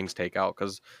things take out,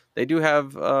 because they do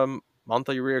have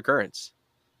monthly reoccurrence.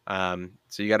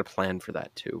 So you got to plan for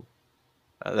that too.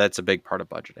 That's a big part of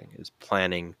budgeting, is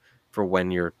planning for when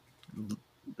you're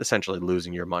essentially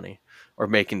losing your money or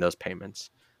making those payments,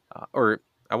 or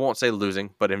I won't say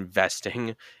losing, but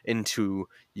investing into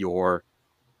your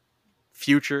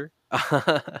future,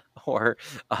 or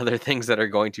other things that are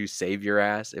going to save your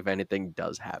ass if anything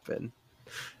does happen.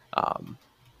 Um,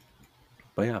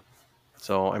 but yeah,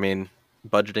 so I mean,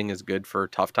 budgeting is good for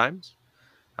tough times.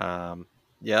 Um,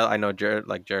 yeah, I know Jared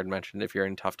mentioned, if you're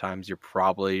in tough times, you're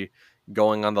probably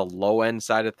going on the low end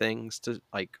side of things, to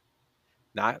like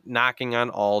not knocking on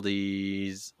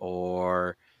Aldi's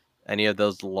or any of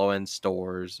those low end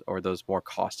stores, or those more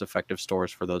cost effective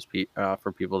stores for those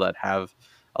for people that have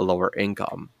a lower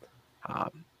income.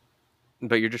 Um,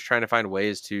 but you're just trying to find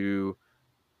ways to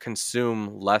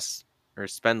consume less or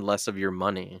spend less of your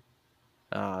money,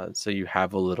 so you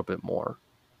have a little bit more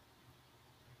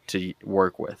to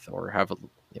work with, or have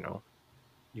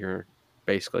you're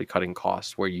basically cutting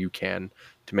costs where you can,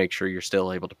 to make sure you're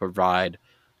still able to provide,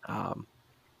 um,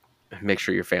 make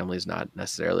sure your family's not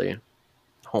necessarily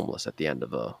homeless at the end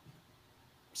of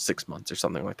 6 months or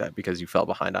something like that because you fell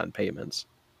behind on payments.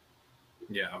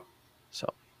 Yeah. So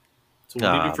what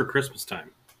do you do for Christmas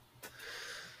time?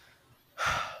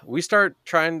 We start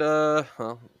trying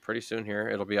to, pretty soon here.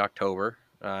 It'll be October.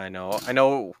 I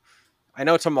know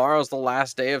tomorrow's the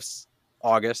last day of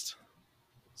August.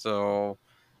 So,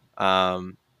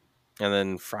 and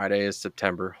then Friday is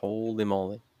September. Holy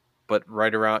moly. But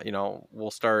right around,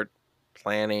 we'll start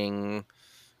planning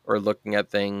or looking at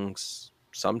things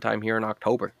sometime here in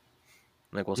October.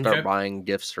 Like we'll start buying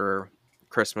gifts for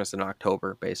Christmas in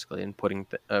October, basically, and putting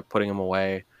them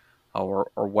away, or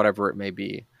whatever it may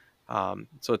be.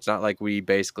 So it's not like we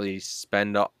basically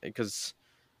spend because,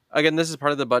 again, this is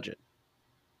part of the budget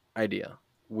idea.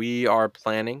 We are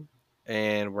planning,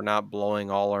 and we're not blowing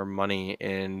all our money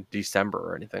in December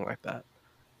or anything like that,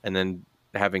 and then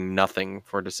having nothing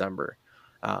for December.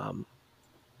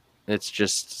 It's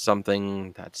just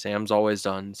something that Sam's always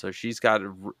done. So she's got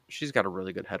a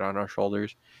really good head on her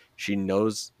shoulders. She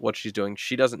knows what she's doing.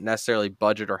 She doesn't necessarily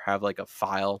budget or have like a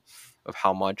file of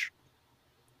how much,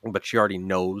 but she already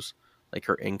knows like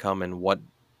her income and what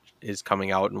is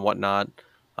coming out and whatnot,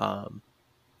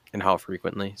 and how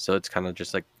frequently. So it's kind of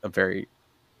just like a very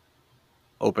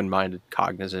open-minded,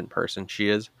 cognizant person she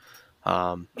is.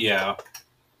 Yeah.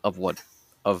 Of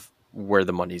where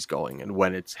the money's going and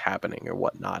when it's happening or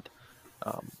whatnot.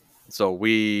 So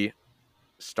we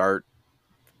start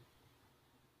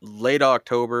late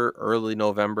October, early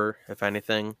November, if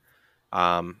anything,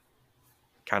 kind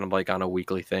of like on a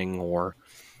weekly thing or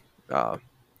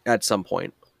at some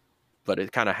point, but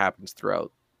it kind of happens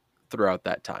throughout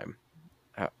that time.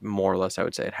 More or less, I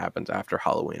would say it happens after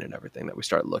Halloween and everything that we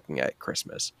start looking at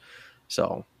Christmas.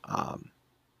 So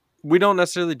we don't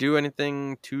necessarily do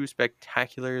anything too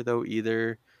spectacular though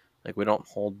either. Like we don't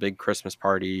hold big Christmas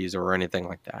parties or anything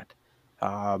like that.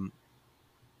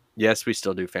 Yes, we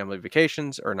still do family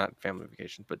vacations, or not family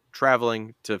vacations, but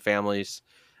traveling to families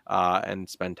and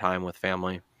spend time with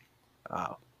family.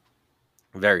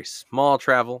 Very small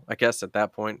travel, I guess, at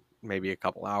that point, maybe a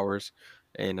couple hours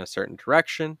in a certain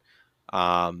direction,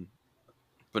 but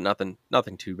nothing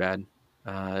too bad.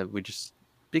 We just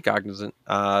be cognizant.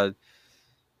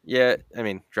 Yeah, I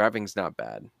mean, driving's not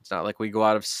bad. It's not like we go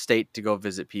out of state to go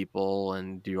visit people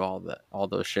and do all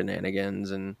those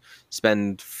shenanigans and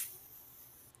spend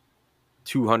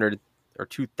 $200 or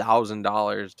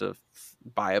 $2,000 to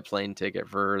buy plane tickets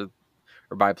for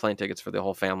the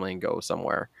whole family and go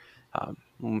somewhere.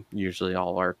 Usually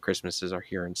all our Christmases are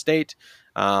here in state.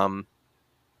 But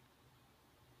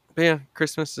yeah,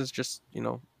 Christmas is just,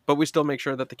 but we still make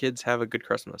sure that the kids have a good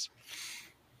Christmas.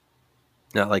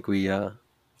 Not like we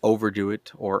overdo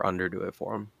it or underdo it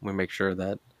for them. We make sure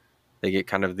that they get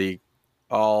kind of we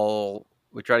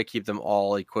try to keep them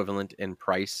all equivalent in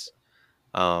price.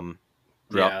 Throughout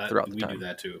the time. We do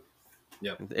that too.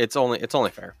 Yep. It's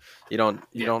only fair. You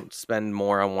don't spend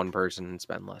more on one person and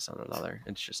spend less on another.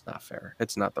 It's just not fair.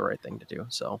 It's not the right thing to do.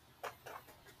 So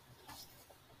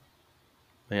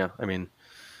yeah, I mean,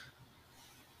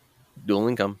 dual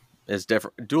income is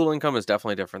different. Dual income is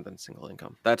definitely different than single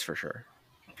income. That's for sure.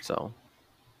 So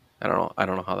I don't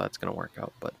know how that's going to work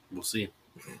out, but we'll see.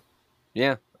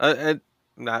 Yeah. I'm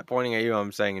not pointing at you.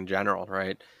 I'm saying in general,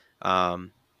 right?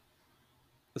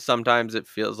 Sometimes it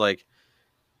feels like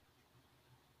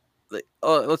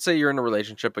let's say you're in a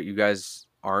relationship, but you guys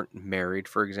aren't married,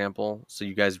 for example. So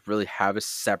you guys really have a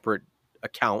separate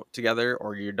account together,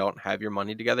 or you don't have your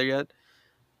money together yet.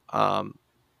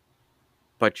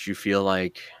 But you feel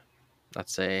like,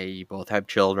 let's say you both have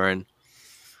children,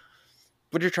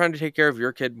 but you're trying to take care of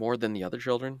your kid more than the other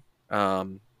children.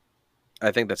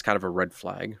 I think that's kind of a red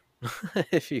flag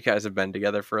if you guys have been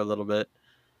together for a little bit.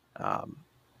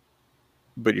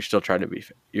 But you're still trying to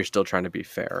be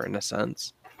fair in a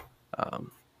sense.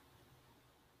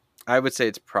 I would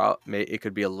say it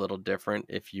could be a little different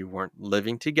if you weren't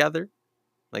living together.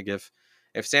 Like if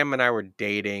Sam and I were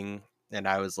dating and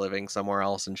I was living somewhere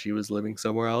else and she was living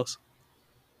somewhere else.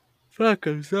 Fuck,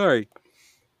 I'm sorry.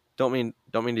 Don't mean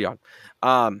to yawn.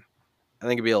 I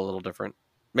think it'd be a little different.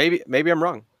 Maybe I'm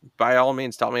wrong. By all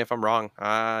means, tell me if I'm wrong.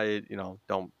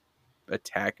 Don't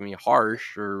attack me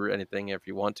harsh or anything. If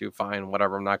you want to, fine,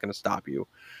 whatever. I'm not going to stop you.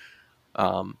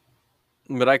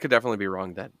 But I could definitely be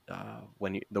wrong that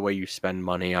the way you spend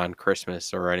money on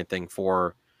Christmas or anything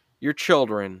for your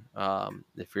children,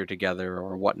 if you're together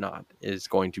or whatnot, is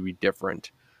going to be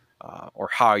different, or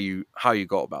how you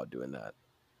go about doing that.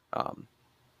 Um,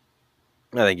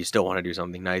 I think you still want to do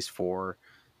something nice for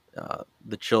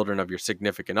the children of your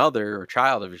significant other or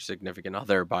child of your significant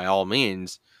other, by all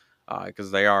means,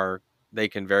 because they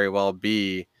can very well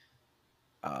be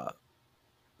uh,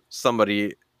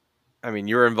 somebody. I mean,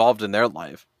 you're involved in their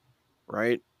life,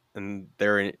 right? And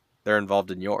they're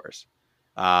involved in yours,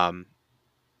 um,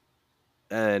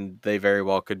 and they very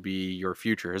well could be your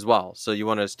future as well. So you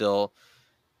want to still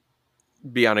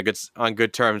be on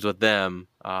good terms with them,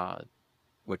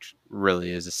 which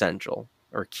really is essential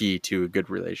or key to a good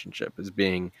relationship, is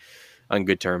being on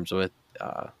good terms with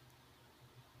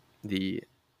the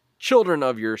children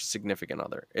of your significant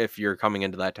other if you're coming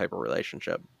into that type of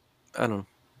relationship. I don't know.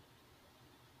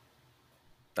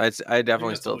 I I think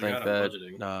definitely that's all still we think got on that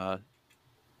budgeting.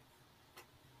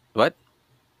 what?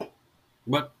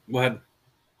 But go ahead.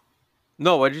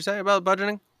 No, what did you say about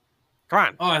budgeting? Come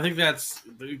on. Oh, I think you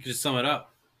can just sum it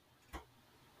up.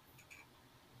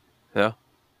 Yeah.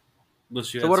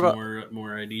 Unless you So had what some about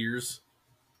more ideas.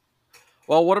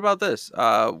 what about this?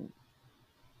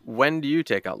 When do you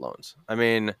take out loans? I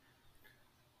mean,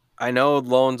 I know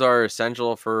loans are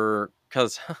essential for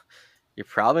because you're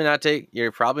probably not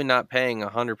paying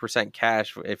 100%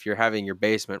 cash if you're having your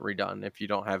basement redone if you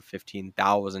don't have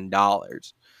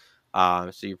 $15,000.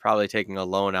 So you're probably taking a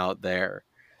loan out there.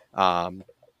 Um,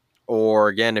 or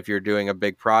again, if you're doing a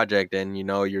big project and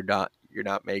you're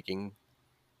not making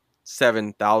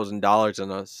 $7,000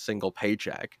 in a single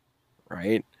paycheck,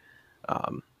 right?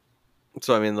 Um,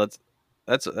 so I mean, that's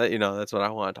that's what I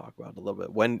want to talk about a little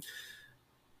bit. When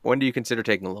do you consider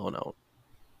taking a loan out?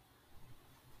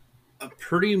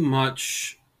 Pretty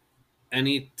much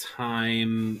any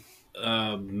time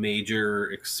a major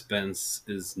expense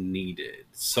is needed.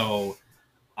 So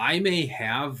I may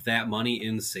have that money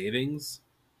in savings,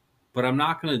 but I'm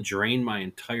not going to drain my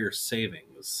entire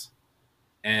savings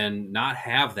and not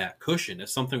have that cushion if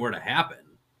something were to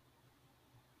happen,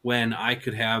 when I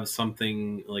could have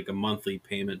something like a monthly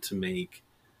payment to make,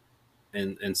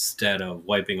 and instead of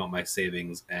wiping out my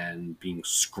savings and being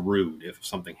screwed if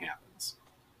something happens.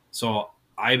 So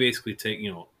I basically take,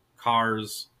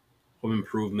 cars, home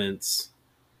improvements,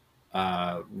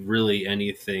 really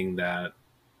anything that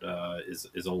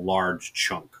is a large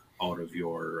chunk out of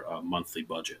your monthly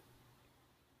budget,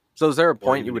 So is there a or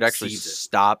point you even would actually exceeds it.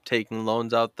 stop taking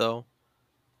loans out though?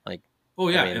 Like, Oh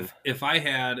I yeah, mean, if I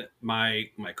had my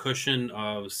cushion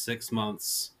of 6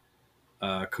 months,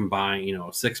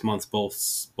 combine 6 months,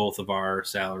 both of our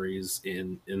salaries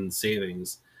in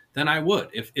savings, then I would.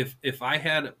 If I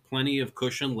had plenty of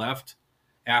cushion left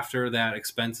after that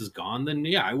expense is gone, then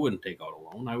yeah, I wouldn't take out a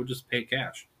loan. I would just pay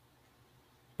cash.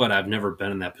 But I've never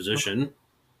been in that okay. position.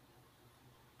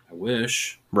 I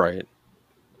wish. Right.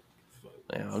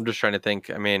 Yeah, I'm just trying to think.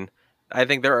 I mean, I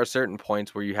think there are certain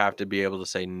points where you have to be able to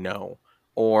say no,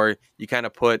 or you kind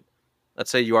of put,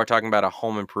 let's say you are talking about a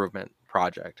home improvement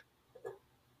project.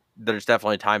 There's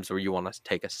definitely times where you want to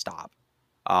take a stop.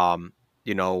 Um,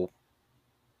 you know,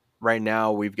 right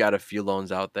now we've got a few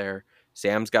loans out there.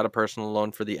 Sam's got a personal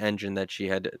loan for the engine that she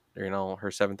had, her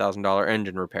 $7,000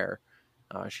 engine repair.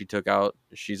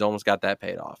 She's almost got that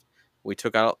paid off. She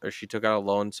took out a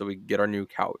loan so we could get our new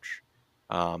couch.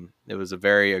 It was a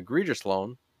very egregious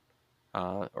loan,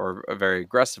 or a very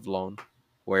aggressive loan,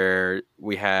 where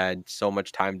we had so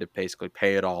much time to basically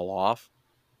pay it all off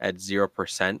at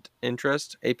 0%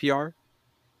 interest APR.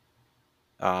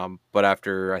 But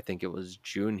after I think it was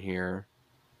June here,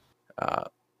 uh,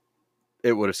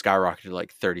 it would have skyrocketed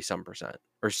like 30 some percent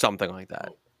or something like that.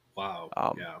 Oh, wow.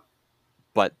 Um, Yeah.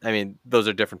 but I mean, those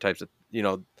are different types of,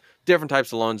 different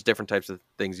types of loans, different types of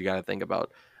things you got to think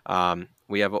about.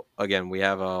 We have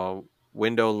a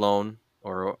window loan,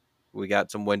 or we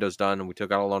got some windows done and we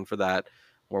took out a loan for that.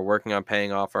 We're working on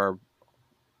paying off our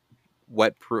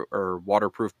wet proof or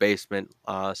waterproof basement,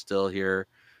 still here.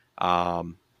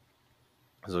 So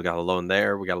we got a loan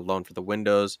there. We got a loan for the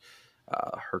windows.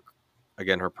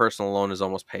 Her personal loan is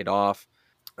almost paid off.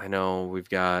 I know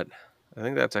I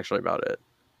think that's actually about it.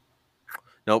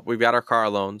 Nope, we've got our car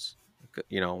loans,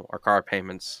 our car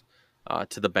payments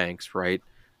to the banks, right?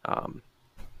 Um,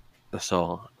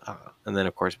 and then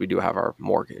of course we do have our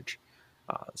mortgage.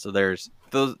 So there's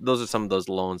those are some of those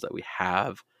loans that we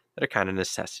have that are kind of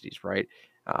necessities, right?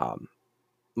 Um,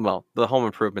 well, the home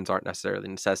improvements aren't necessarily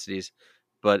necessities,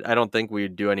 but I don't think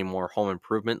we'd do any more home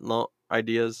improvement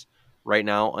ideas right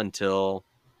now until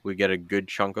we get a good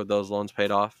chunk of those loans paid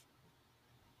off.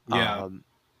 Yeah.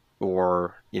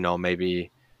 Or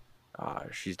maybe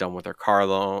she's done with her car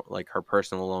loan, like her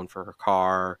personal loan for her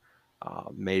car,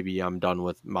 Maybe I'm done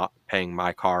with paying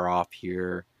my car off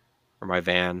here or my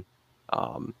van.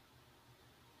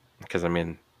 Because I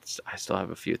mean, I've still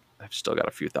got a few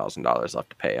 $1,000s left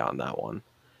to pay on that one.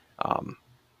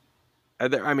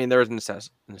 I mean, there's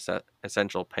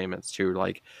essential payments too.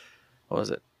 Like, what was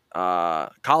it?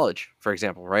 College, for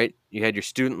example, right? You had your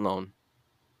student loan.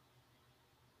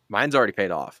 Mine's already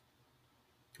paid off.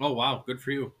 Oh wow, good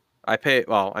for you.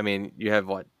 Well, I mean, you have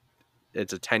what?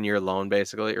 It's a 10-year loan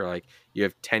basically, or like you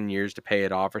have 10 years to pay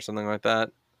it off or something like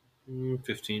that.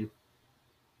 15.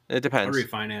 It I depends.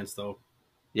 refinanced though.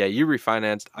 Yeah, you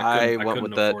refinanced. I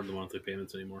couldn't afford the monthly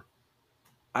payments anymore.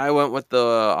 I went with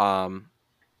the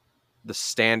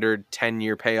standard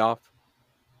 10-year payoff.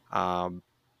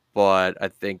 But I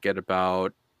think at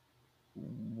about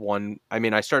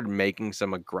I started making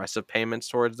some aggressive payments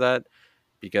towards that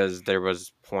because there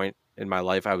was a point in my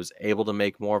life I was able to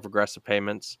make more of aggressive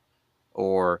payments.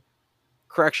 Or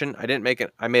correction, I didn't make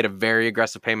it. I made a very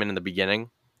aggressive payment in the beginning,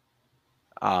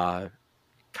 kind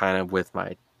of with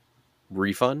my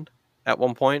refund at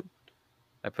one point.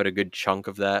 I put a good chunk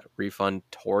of that refund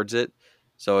towards it.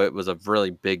 So it was a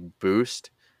really big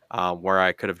boost, where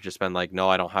I could have just been like, no,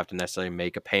 I don't have to necessarily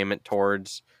make a payment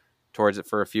towards it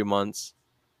for a few months.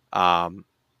 Didn't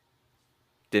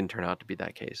turn out to be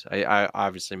that case. I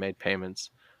obviously made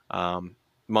payments,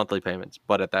 monthly payments,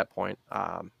 but at that point,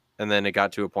 and then it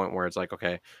got to a point where it's like,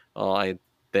 okay, well, I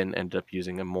then ended up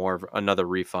using another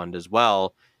refund as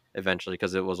well eventually,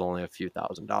 because it was only a few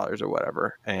 $1,000s or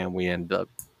whatever, and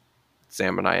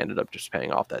Sam and I ended up just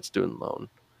paying off that student loan,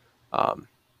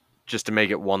 just to make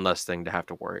it one less thing to have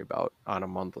to worry about on a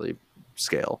monthly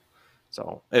scale.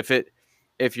 So if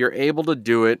you're able to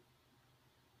do it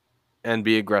and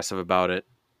be aggressive about it,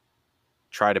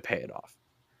 try to pay it off.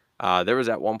 There was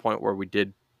at one point where we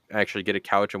did actually get a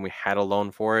couch and we had a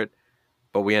loan for it,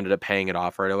 but we ended up paying it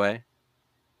off right away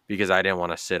because I didn't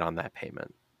want to sit on that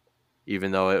payment.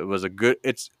 Even though it was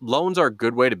loans are a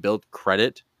good way to build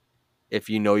credit if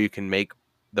you know you can make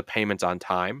the payments on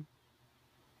time.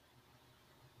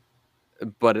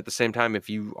 But at the same time, if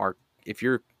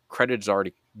your credit is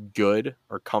already good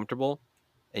or comfortable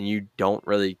and you don't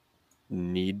really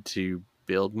need to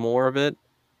build more of it,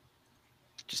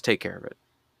 just take care of it.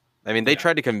 I mean, they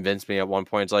tried to convince me at one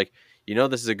point. It's like,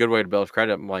 this is a good way to build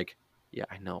credit. I'm like, yeah,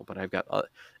 I know, but I've got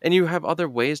and you have other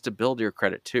ways to build your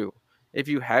credit too. If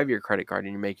you have your credit card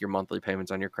and you make your monthly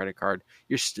payments on your credit card,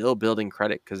 you're still building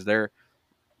credit because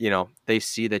they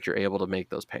see that you're able to make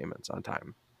those payments on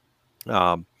time.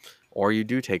 Or you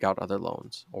do take out other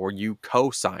loans, or you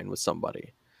co-sign with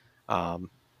somebody,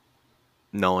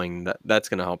 knowing that that's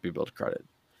going to help you build credit.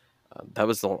 That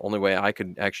was the only way I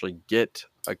could actually get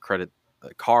a credit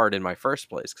card in my first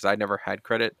place, because I never had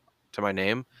credit to my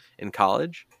name in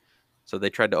college. So they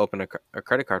tried to open a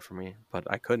credit card for me, but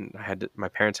I couldn't. My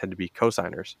parents had to be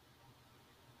co-signers.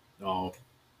 Oh.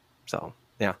 So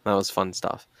yeah, that was fun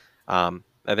stuff.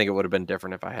 I think it would have been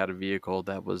different if I had a vehicle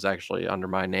that was actually under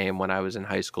my name when I was in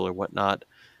high school or whatnot.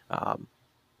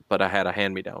 But I had a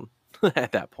hand-me-down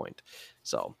at that point.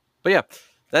 So, but yeah,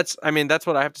 that's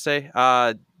what I have to say.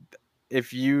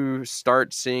 If you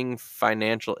start seeing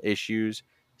financial issues,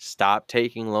 stop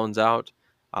taking loans out.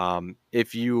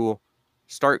 If you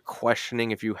start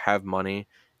questioning if you have money,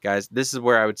 guys, this is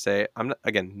where I would say, I'm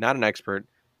not an expert,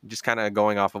 just kind of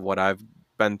going off of what I've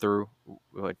been through,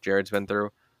 what Jared's been through.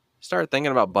 Start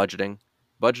thinking about budgeting.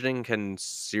 Budgeting can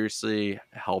seriously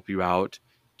help you out,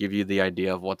 give you the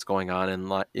idea of what's going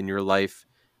on in your life.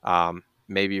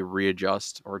 Maybe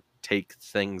readjust or take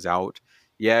things out.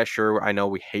 Yeah, sure, I know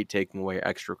we hate taking away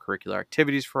extracurricular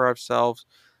activities for ourselves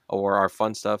or our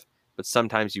fun stuff, but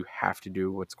sometimes you have to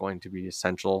do what's going to be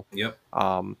essential. Yep.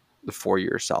 For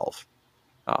yourself,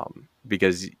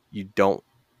 because you don't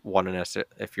want to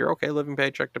necessarily, if you're okay living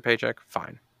paycheck to paycheck,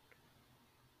 fine.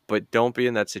 But don't be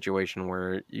in that situation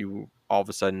where you all of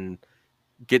a sudden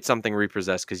get something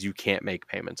repossessed because you can't make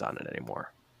payments on it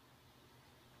anymore.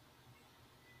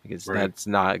 Because that's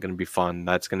not going to be fun.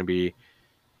 That's going to be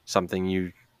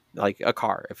something like a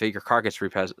car. If your car gets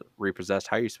repossessed,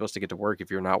 how are you supposed to get to work if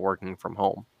you're not working from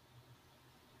home?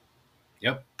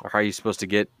 Yep. Or how are you supposed to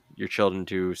get your children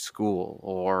to school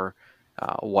or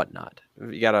whatnot?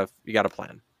 You gotta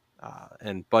plan,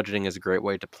 and budgeting is a great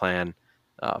way to plan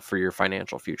for your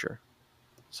financial future.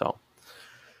 So,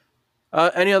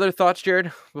 any other thoughts,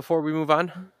 Jared, before we move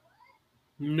on?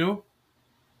 No.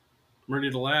 I'm ready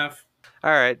to laugh.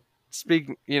 All right.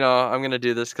 I'm gonna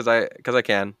do this because I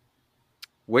can.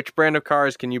 Which brand of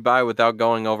cars can you buy without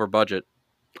going over budget?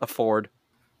 A Ford.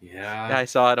 Yeah. I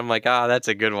saw it. I'm like, that's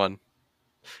a good one,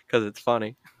 because it's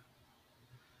funny.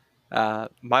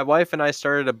 My wife and I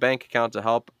started a bank account to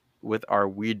help with our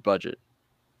weed budget.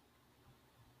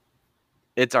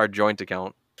 It's our joint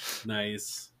account.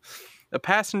 Nice. A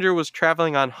passenger was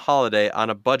traveling on holiday on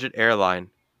a budget airline.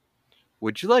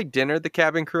 Would you like dinner? The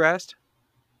cabin crew asked.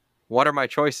 What are my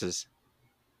choices?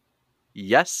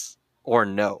 Yes or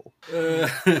no?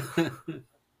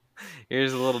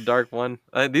 Here's a little dark one.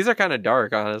 These are kind of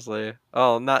dark, honestly.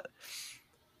 Oh, not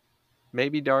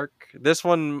maybe dark. This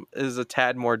one is a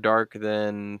tad more dark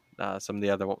than some of the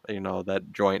other, that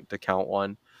joint account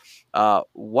one.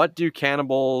 What do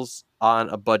cannibals on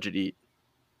a budget eat?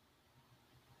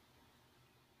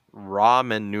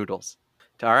 Ramen noodles.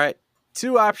 All right.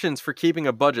 2 options for keeping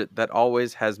a budget that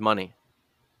always has money.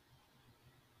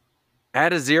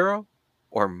 Add a 0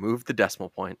 or move the decimal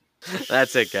point.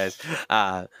 That's it, guys.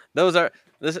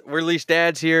 We're Leash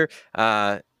Dads here.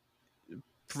 Provide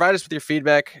us with your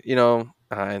feedback.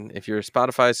 And if you're a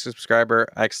Spotify subscriber,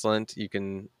 excellent. You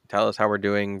can tell us how we're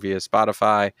doing via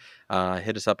Spotify.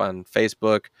 Hit us up on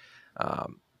Facebook.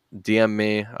 DM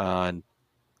me on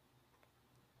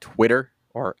Twitter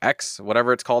or X,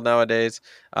 whatever it's called nowadays.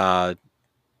 Or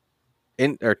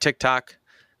TikTok,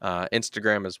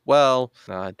 Instagram as well.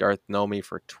 Darth Nomi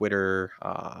for Twitter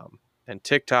and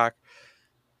TikTok.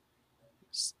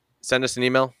 Send us an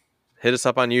email. Hit us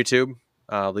up on YouTube.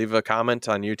 Leave a comment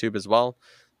on YouTube as well.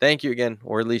 Thank you again.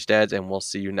 We're Leash Dads, and we'll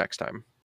see you next time.